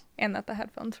 Yes. And that the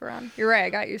headphones were on. You're right, I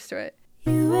got used to it.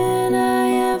 You and I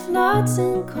have lots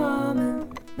in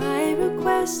common. My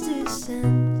request is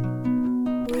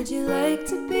sent. Would you like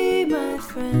to be my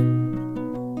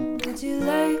friend? Would you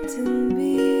like to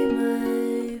be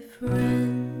my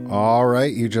friend? All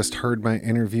right, you just heard my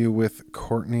interview with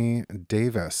Courtney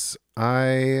Davis.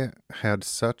 I had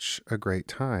such a great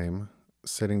time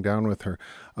sitting down with her.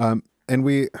 And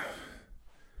we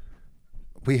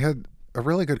had a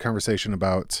really good conversation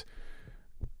about,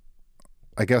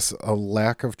 I guess, a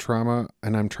lack of trauma.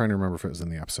 And I'm trying to remember if it was in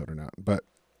the episode or not, but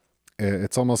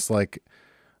it's almost like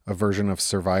a version of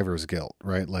survivor's guilt,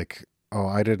 right? Like, oh,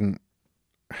 I didn't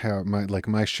have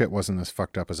my shit wasn't as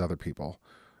fucked up as other people.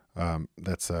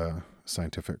 That's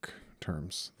scientific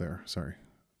terms there. Sorry.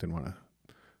 Didn't want to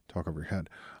talk over your head.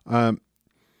 And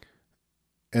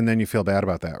then you feel bad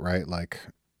about that, right? Like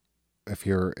if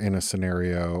you're in a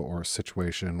scenario or a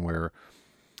situation where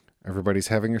everybody's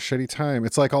having a shitty time,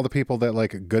 it's like all the people that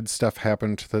like good stuff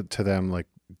happened to them, like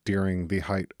during the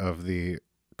height of the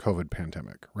COVID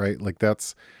pandemic, right? Like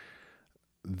that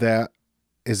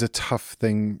is a tough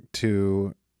thing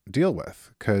to deal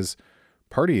with, because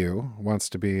part of you wants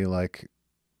to be like,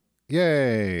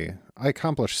 yay, I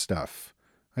accomplished stuff.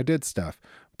 I did stuff.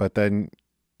 But then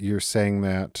you're saying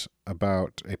that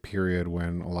about a period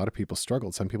when a lot of people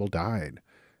struggled. Some people died.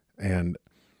 And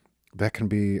that can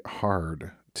be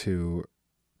hard to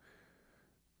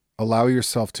allow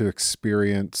yourself to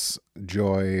experience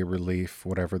joy, relief,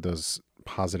 whatever those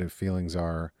positive feelings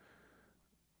are,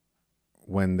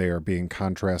 when they are being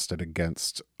contrasted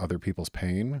against other people's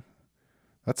pain.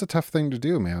 That's a tough thing to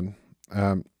do, man.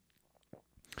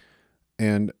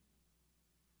 And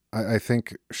I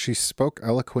think she spoke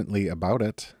eloquently about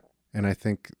it. And I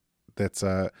think that's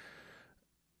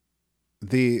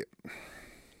the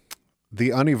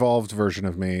unevolved version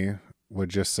of me would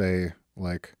just say,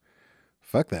 like,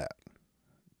 fuck that.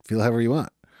 Feel however you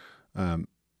want.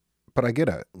 But I get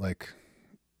it. Like,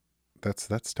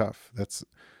 that's tough.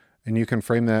 And you can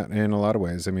frame that in a lot of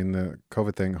ways. I mean, the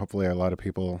COVID thing, hopefully a lot of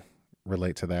people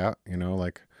relate to that,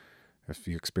 like if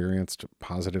you experienced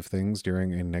positive things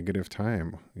during a negative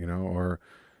time, or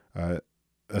a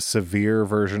severe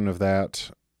version of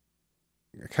that,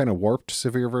 a kind of warped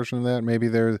severe version of that. Maybe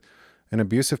they're an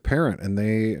abusive parent and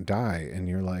they die and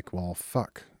you're like, well,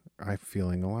 fuck, I'm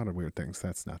feeling a lot of weird things.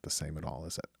 That's not the same at all,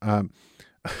 is it?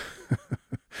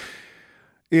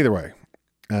 Either way,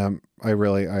 I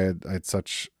had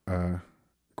such a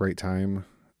great time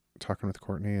talking with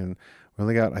Courtney, and we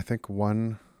only got, I think,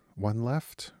 one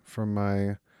left from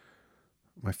my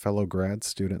fellow grad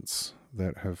students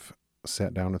that have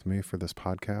sat down with me for this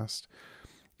podcast.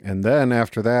 And then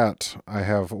after that, I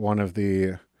have one of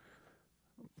the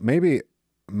maybe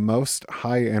most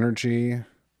high energy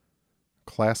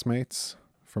classmates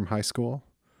from high school.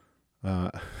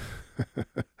 And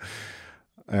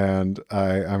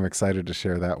I'm excited to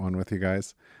share that one with you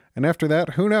guys. And after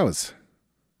that, who knows?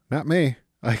 Not me.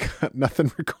 I got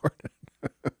nothing recorded.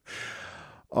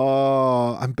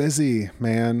 Oh, I'm busy,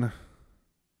 man.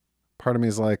 Part of me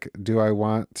is like, do I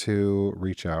want to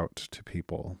reach out to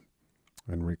people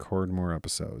and record more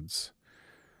episodes?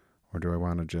 Or do I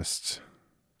want to just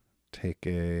take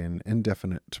an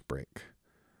indefinite break?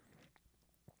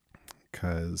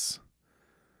 Because,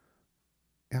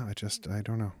 yeah, I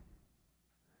don't know.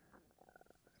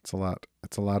 It's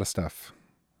a lot of stuff.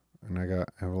 And I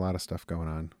have a lot of stuff going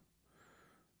on.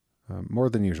 More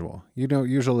than usual.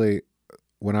 Usually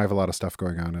when I have a lot of stuff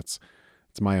going on, it's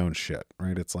my own shit,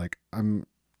 right? It's like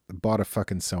bought a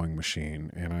fucking sewing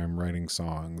machine and I'm writing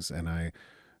songs and I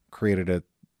created a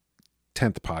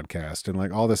 10th podcast and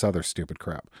like all this other stupid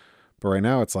crap. But right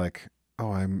now it's like,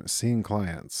 oh, I'm seeing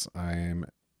clients. I'm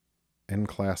in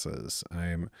classes.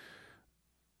 I'm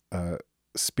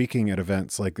speaking at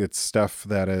events. Like, it's stuff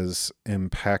that is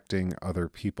impacting other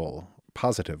people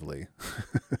positively.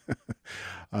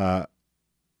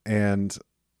 And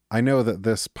I know that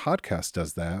this podcast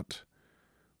does that,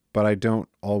 but I don't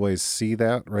always see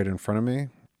that right in front of me.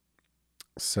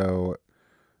 So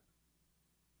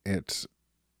it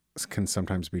can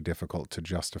sometimes be difficult to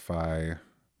justify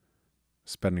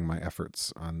spending my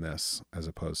efforts on this as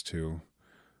opposed to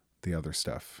the other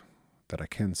stuff that I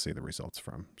can see the results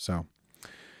from. So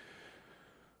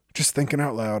just thinking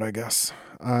out loud, I guess.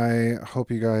 I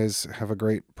hope you guys have a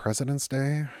great President's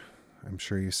Day. I'm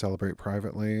sure you celebrate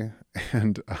privately,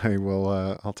 and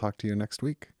I'll talk to you next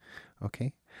week.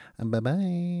 Okay.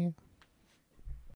 Bye-bye.